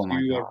know if both Oh of my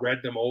you God.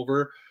 read them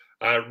over.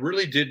 It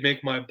really did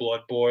make my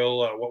blood boil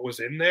what was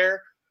in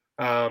there.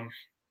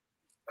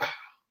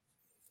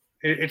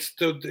 It's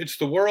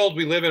the world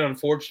we live in.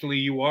 Unfortunately,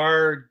 you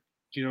are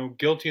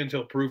guilty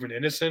until proven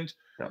innocent.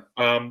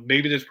 Yeah.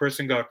 Maybe this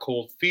person got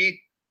cold feet.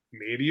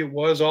 Maybe it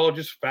was all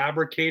just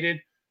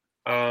fabricated.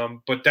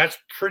 But that's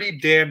pretty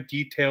damn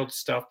detailed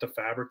stuff to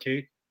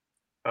fabricate.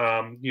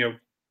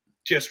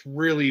 Just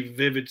really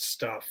vivid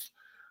stuff.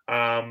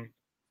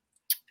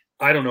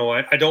 I don't know.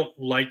 I don't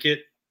like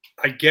it.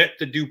 I get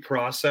the due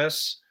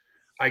process.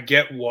 I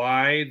get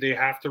why they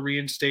have to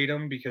reinstate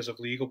him because of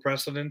legal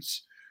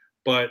precedents.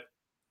 But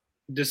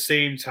at the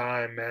same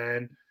time,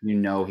 man,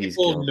 He's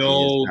people guilty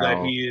know as that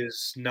hell. he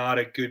is not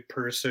a good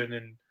person.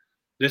 And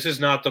this is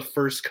not the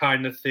first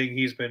kind of thing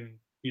he's been,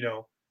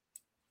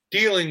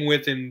 dealing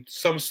with in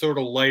some sort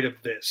of light of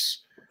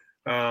this.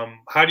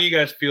 How do you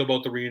guys feel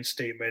about the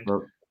reinstatement?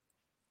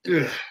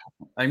 Ugh.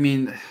 I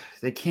mean,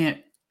 they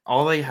can't.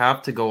 All they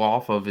have to go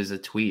off of is a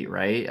tweet,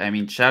 right? I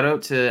mean, shout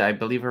out to, I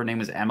believe her name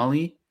was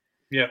Emily.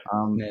 Yeah.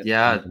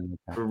 Yeah,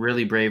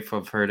 really brave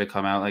of her to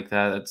come out like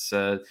that.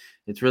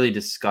 It's really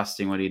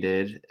disgusting what he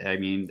did. I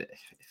mean,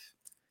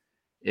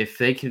 if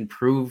they can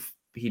prove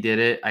he did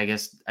it, I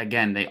guess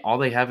again all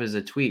they have is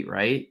a tweet,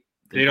 right?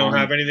 They don't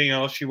have anything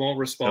else. She won't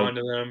respond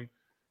to them.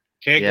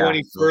 Can't go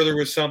any further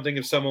with something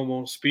if someone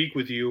won't speak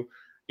with you.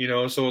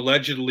 So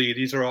allegedly,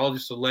 these are all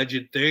just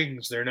alleged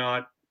things. They're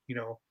not,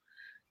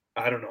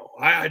 I don't know.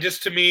 I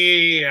just, to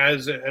me,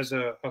 as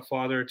a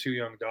father of two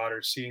young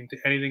daughters, seeing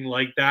anything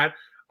like that,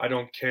 I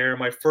don't care.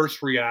 My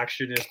first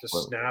reaction is to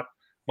snap.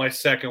 My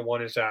second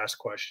one is to ask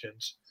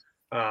questions.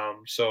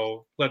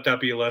 So let that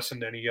be a lesson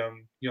to any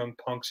young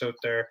punks out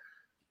there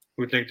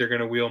who think they're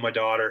going to wheel my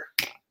daughter.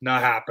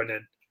 Not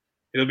happening.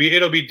 It'll be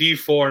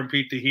D4 and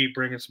Pete the Heat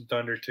bringing some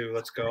thunder too.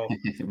 Let's go.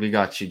 We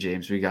got you,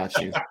 James. We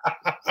got you.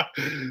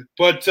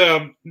 But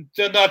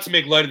not to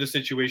make light of the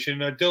situation,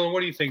 Dylan,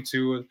 what do you think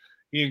too?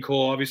 Ian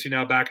Cole obviously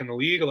now back in the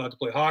league, allowed to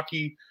play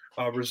hockey,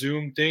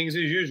 resume things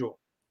as usual.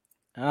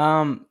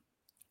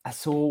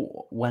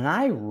 So when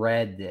I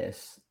read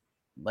this,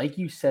 like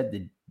you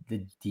said,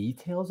 the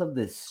details of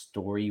this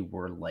story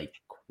were like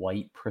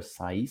quite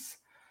precise,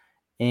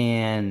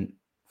 and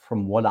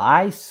from what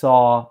I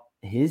saw,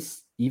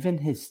 his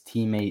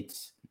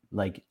teammates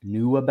like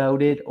knew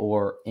about it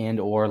or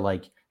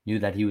like knew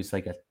that he was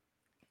like a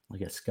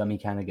scummy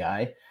kind of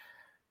guy.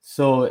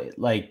 So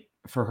like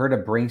for her to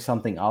bring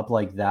something up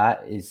like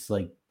that is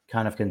like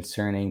kind of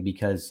concerning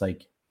because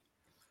like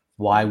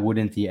why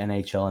wouldn't the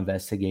NHL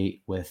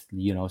investigate with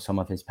some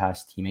of his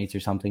past teammates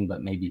or something?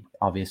 But maybe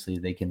obviously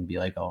they can be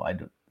like, oh,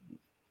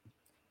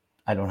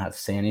 I don't have to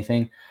say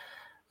anything.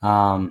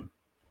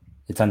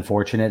 It's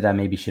unfortunate that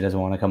maybe she doesn't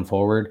want to come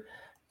forward.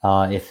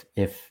 If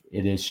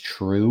it is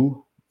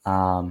true,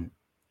 I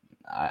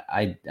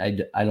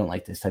don't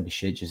like this type of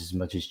shit just as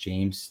much as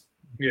James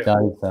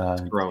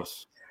does.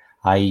 Gross.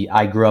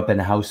 I grew up in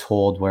a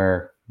household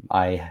where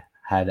I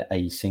had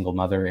a single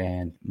mother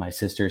and my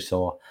sister,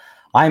 so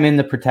I'm in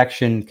the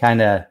protection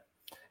kind of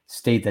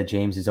state that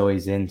James is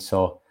always in.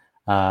 So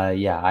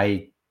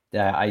I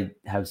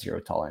have zero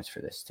tolerance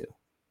for this too.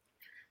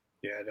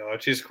 Yeah, no,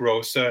 it's just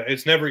gross.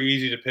 It's never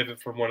easy to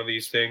pivot from one of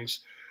these things.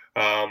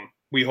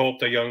 We hope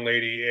the young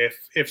lady,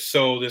 if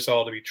so, this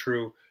all to be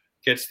true,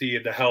 gets the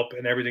help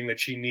and everything that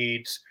she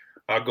needs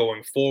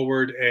going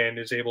forward and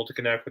is able to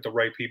connect with the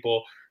right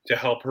people to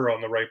help her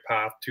on the right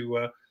path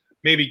to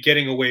maybe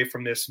getting away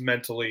from this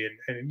mentally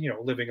and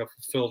living a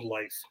fulfilled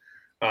life.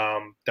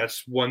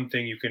 That's one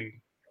thing you can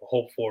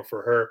hope for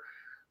her.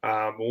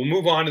 We'll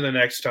move on to the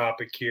next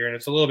topic here, and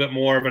it's a little bit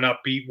more of an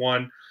upbeat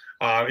one.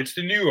 It's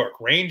the New York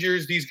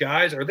Rangers. These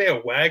guys, are they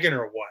a wagon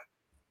or what?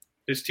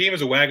 This team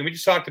is a wagon. We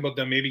just talked about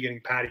them maybe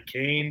getting Patty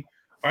Kane.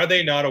 Are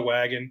they not a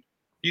wagon?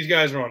 These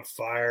guys are on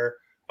fire.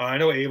 I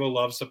know Ava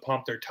loves to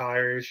pump their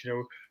tires.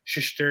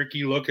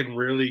 Shesterkin looking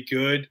really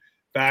good.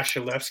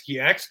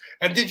 Vasilevsky X.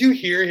 And did you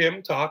hear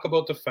him talk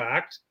about the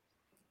fact?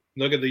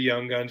 Look at the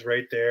young guns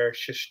right there.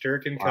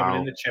 Shesterkin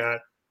coming in the chat.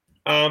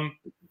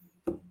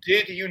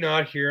 Did you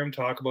not hear him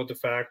talk about the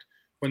fact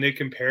when they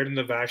compared him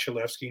to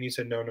Vasilevsky and he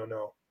said,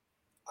 no,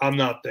 I'm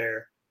not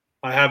there.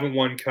 I haven't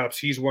won cups.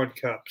 He's won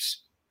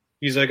cups.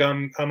 He's like,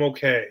 I'm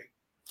okay.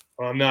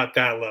 I'm not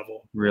that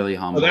level. Really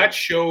humble. So that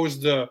shows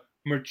the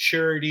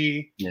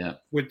maturity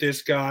with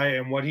this guy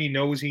and what he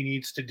knows he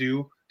needs to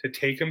do to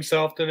take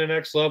himself to the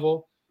next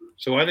level.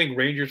 So I think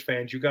Rangers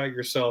fans, you got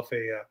yourself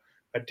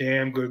a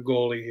damn good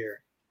goalie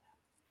here.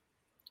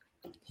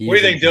 What do you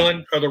think,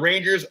 Dylan? Are the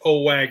Rangers a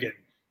wagon?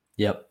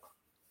 Yep.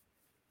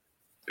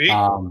 Pete?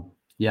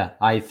 Yeah,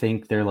 I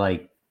think they're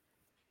like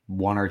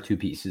one or two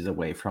pieces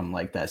away from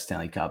like that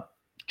Stanley Cup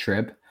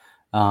trip.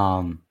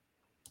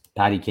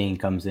 Patty Kane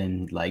comes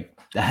in like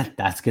that.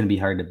 That's going to be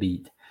hard to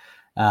beat.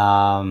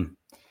 Yeah,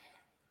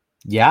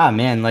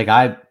 man. Like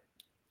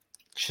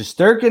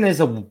Shesterkin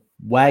is a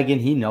Wagon,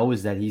 he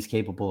knows that he's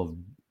capable of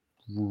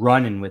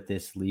running with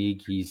this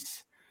league.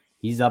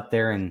 He's up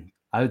there, and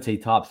I would say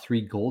top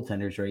 3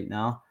 goaltenders right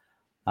now.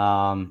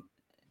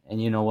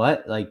 And you know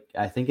what? Like,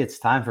 I think it's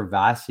time for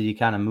Vasi to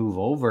kind of move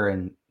over,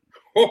 and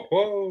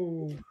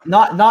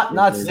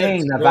not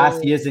saying that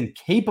Vasi isn't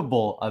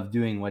capable of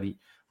doing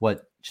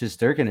what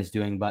Shesterkin is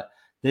doing, but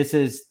this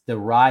is the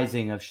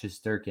rising of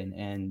Shesterkin,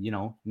 and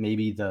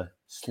maybe the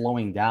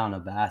slowing down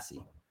of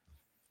Vasi.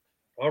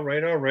 All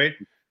right.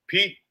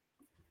 Pete,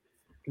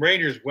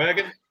 Rangers,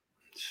 Wagon.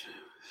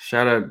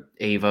 Shout out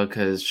Ava,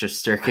 because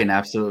Shesterkin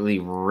absolutely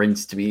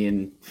rinsed me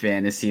in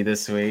fantasy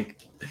this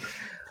week.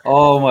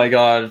 Oh my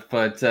god!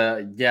 But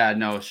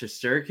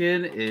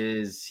Shesterkin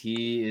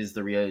is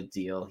the real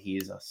deal.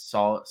 He's a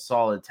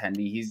solid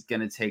tendy. He's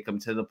gonna take them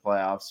to the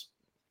playoffs.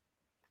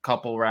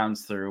 Couple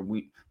rounds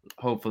through,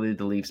 hopefully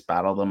the Leafs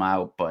battle them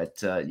out. But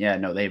they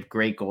have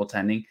great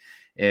goaltending.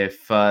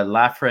 If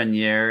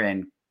Lafreniere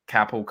and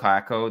Capo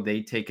Caco,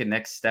 they take a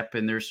next step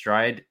in their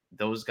stride,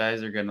 those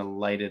guys are gonna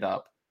light it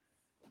up.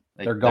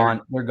 Like, they're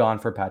gone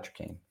for Patrick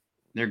Kane.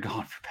 They're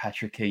gone for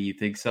Patrick Kane. You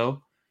think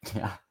so?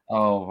 Yeah.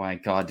 Oh my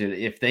god, dude!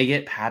 If they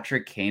get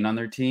Patrick Kane on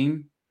their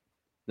team,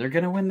 they're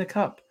gonna win the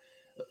cup.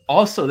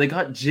 Also, they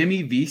got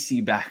Jimmy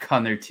Vesey back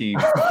on their team.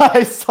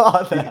 I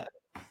saw that.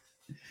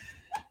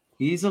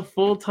 He's a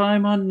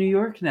full-time on New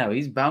York now.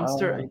 He's bounced.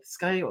 This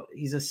guy,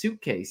 he's a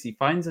suitcase. He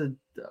finds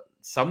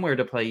somewhere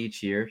to play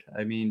each year.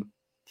 I mean,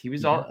 he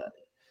was all.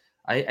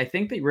 I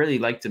think they really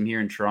liked him here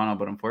in Toronto,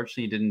 but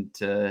unfortunately,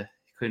 he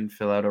couldn't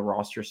fill out a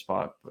roster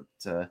spot.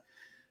 But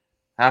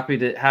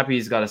happy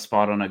he's got a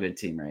spot on a good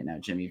team right now.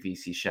 Jimmy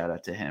Vesey, shout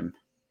out to him.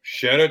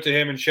 Shout out to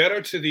him, and shout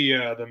out to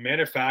the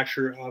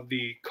manufacturer of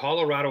the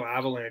Colorado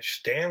Avalanche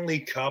Stanley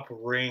Cup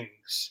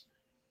rings.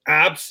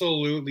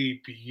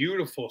 Absolutely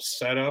beautiful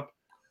setup.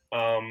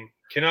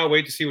 Cannot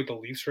wait to see what the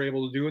Leafs are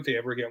able to do if they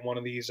ever get one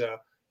of these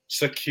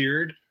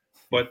secured.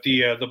 But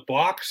the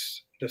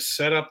box, the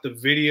setup, the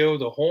video,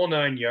 the whole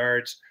 9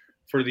 yards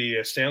for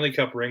the Stanley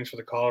Cup rings for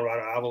the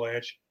Colorado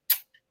Avalanche,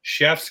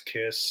 chef's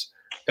kiss.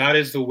 That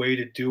is the way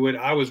to do it.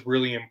 I was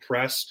really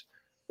impressed.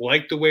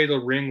 Like the way the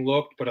ring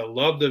looked, but I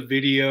love the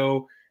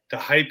video to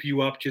hype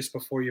you up just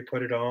before you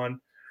put it on.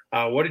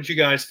 What did you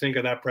guys think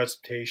of that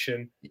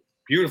presentation?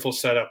 Beautiful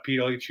setup. Pete,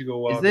 I'll let you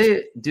go.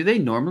 Do they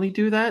normally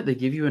do that? They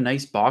give you a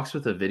nice box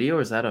with a video,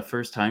 or is that a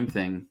first-time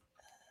thing?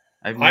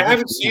 I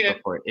haven't seen it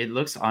before. It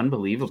looks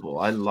unbelievable.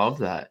 I love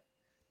that.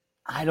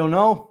 I don't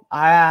know.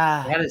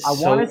 I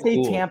want to say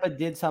cool. Tampa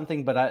did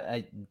something,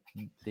 but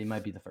they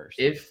might be the first.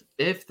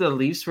 If the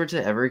Leafs were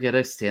to ever get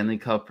a Stanley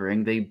Cup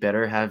ring, they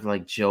better have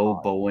like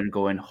Joe Bowen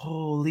going,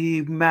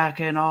 "Holy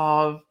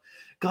Makinov."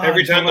 God,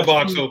 every time the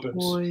box opens.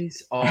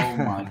 Boys. Oh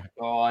my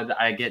god.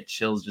 I get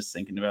chills just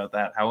thinking about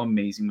that. How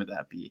amazing would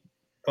that be?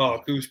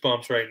 Oh,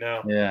 goosebumps right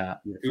now. Yeah.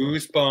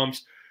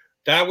 Goosebumps.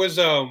 That was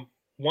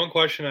one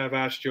question I've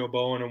asked Joe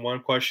Bowen and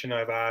one question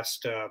I've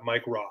asked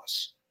Mike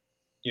Ross.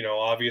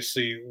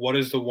 Obviously, what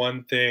is the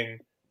one thing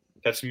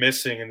that's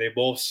missing? And they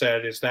both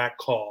said is that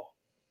call.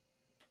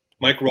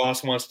 Mike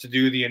Ross wants to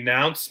do the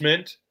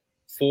announcement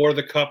for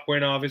the cup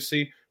win,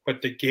 obviously,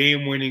 but the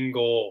game-winning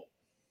goal.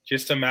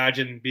 Just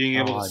imagine being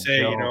able to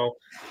say, Joe.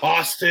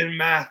 Austin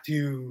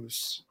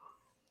Matthews,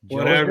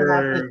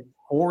 whatever.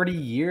 40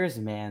 years,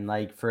 man.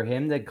 Like, for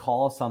him to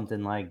call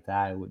something like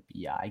that, it would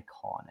be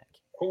iconic.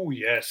 Oh,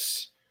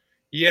 yes.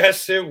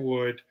 Yes, it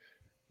would.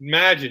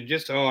 Imagine.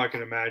 I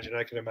can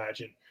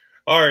imagine.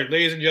 All right,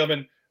 ladies and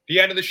gentlemen,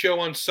 the end of the show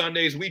on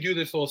Sundays, we do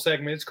this little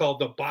segment. It's called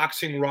the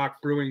Boxing Rock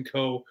Brewing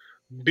Co.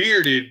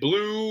 Bearded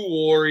Blue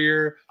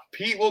Warrior.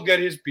 Pete will get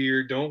his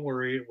beard. Don't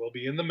worry. It will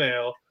be in the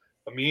mail.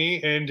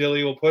 Me and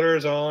Dilly will put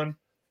ours on.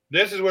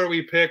 This is where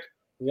we pick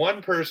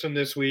one person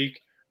this week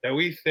that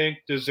we think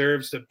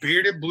deserves the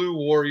Bearded Blue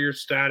Warrior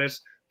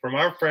status from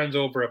our friends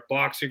over at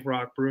Boxing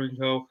Rock Brewing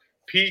Co.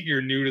 Pete,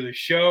 you're new to the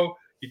show.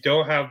 You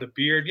don't have the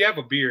beard. You have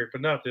a beard, but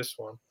not this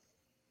one.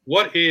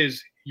 What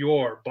is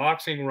your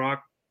Boxing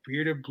Rock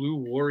Bearded Blue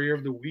Warrior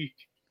of the week?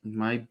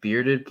 My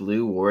Bearded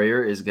Blue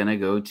Warrior is going to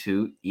go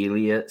to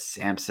Ilya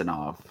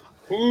Samsonov.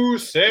 Ooh,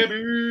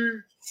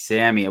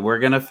 Sammy, we're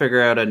going to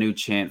figure out a new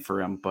chant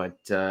for him, but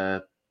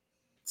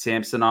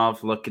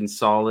Samsonov looking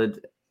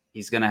solid.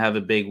 He's going to have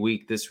a big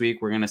week this week.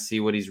 We're going to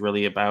see what he's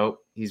really about.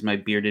 He's my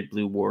Bearded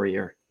Blue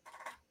Warrior.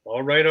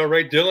 All right.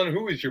 Dylan,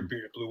 who is your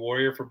Bearded Blue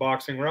Warrior for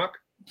Boxing Rock?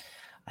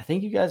 I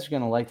think you guys are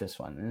going to like this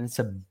one, and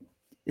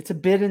it's a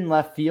bit in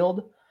left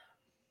field.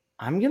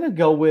 I'm going to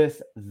go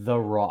with The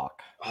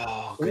Rock.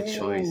 Oh, good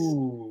choice.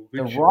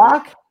 The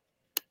Rock,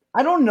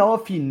 I don't know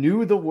if he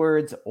knew the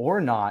words or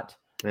not,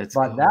 but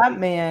that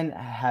man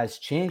has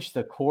changed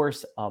the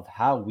course of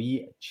how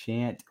we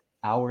chant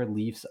our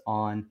Leafs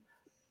on.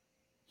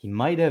 He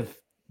might have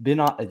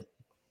been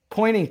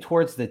pointing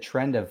towards the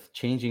trend of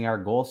changing our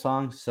goal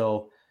song.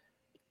 So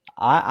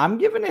I'm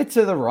giving it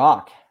to The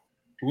Rock.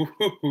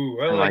 Ooh,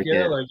 I like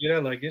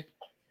it.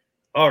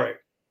 All right.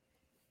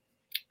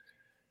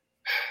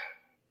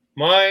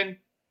 Mine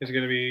is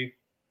going to be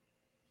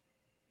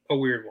a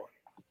weird one.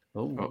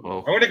 Uh-oh.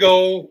 I'm going to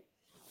go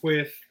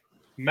with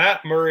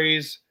Matt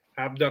Murray's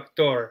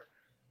abductor,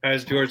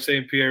 as George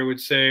St. Pierre would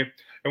say.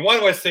 And why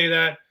do I say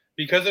that?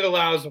 Because it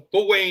allows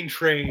the Wayne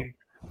Train,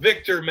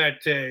 Victor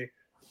Mete,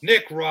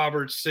 Nick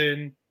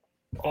Robertson,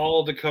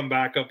 all to come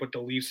back up with the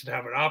Leafs and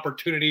have an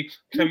opportunity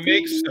to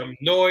make some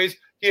noise.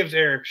 Gives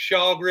Eric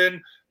Shalgren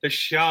the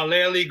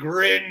Shillelagh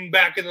grin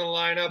back in the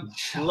lineup.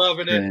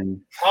 Loving it.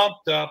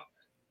 Pumped up.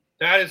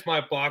 That is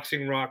my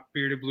Boxing Rock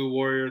Bearded Blue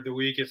Warrior of the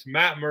week. It's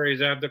Matt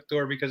Murray's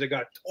abductor because it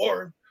got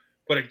torn,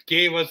 but it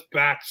gave us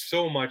back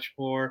so much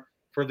more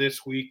for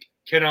this week.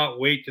 Cannot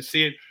wait to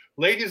see it.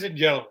 Ladies and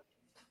gentlemen,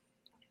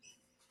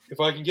 if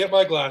I can get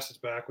my glasses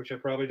back, which I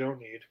probably don't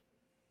need,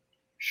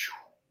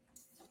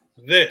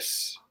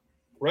 this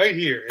right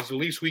here is the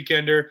Leafs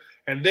Weekender,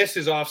 and this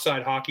is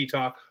Offside Hockey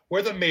Talk,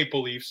 where the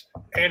Maple Leafs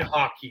and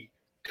hockey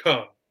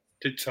come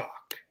to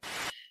talk.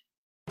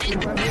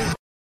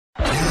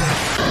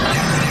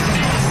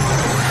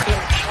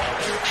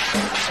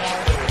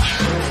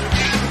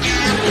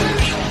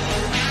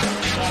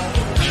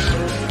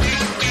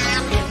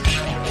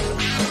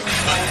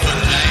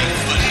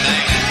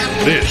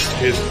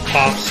 This is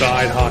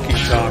Offside Hockey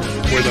Talk,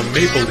 where the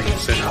Maple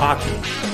Leafs and hockey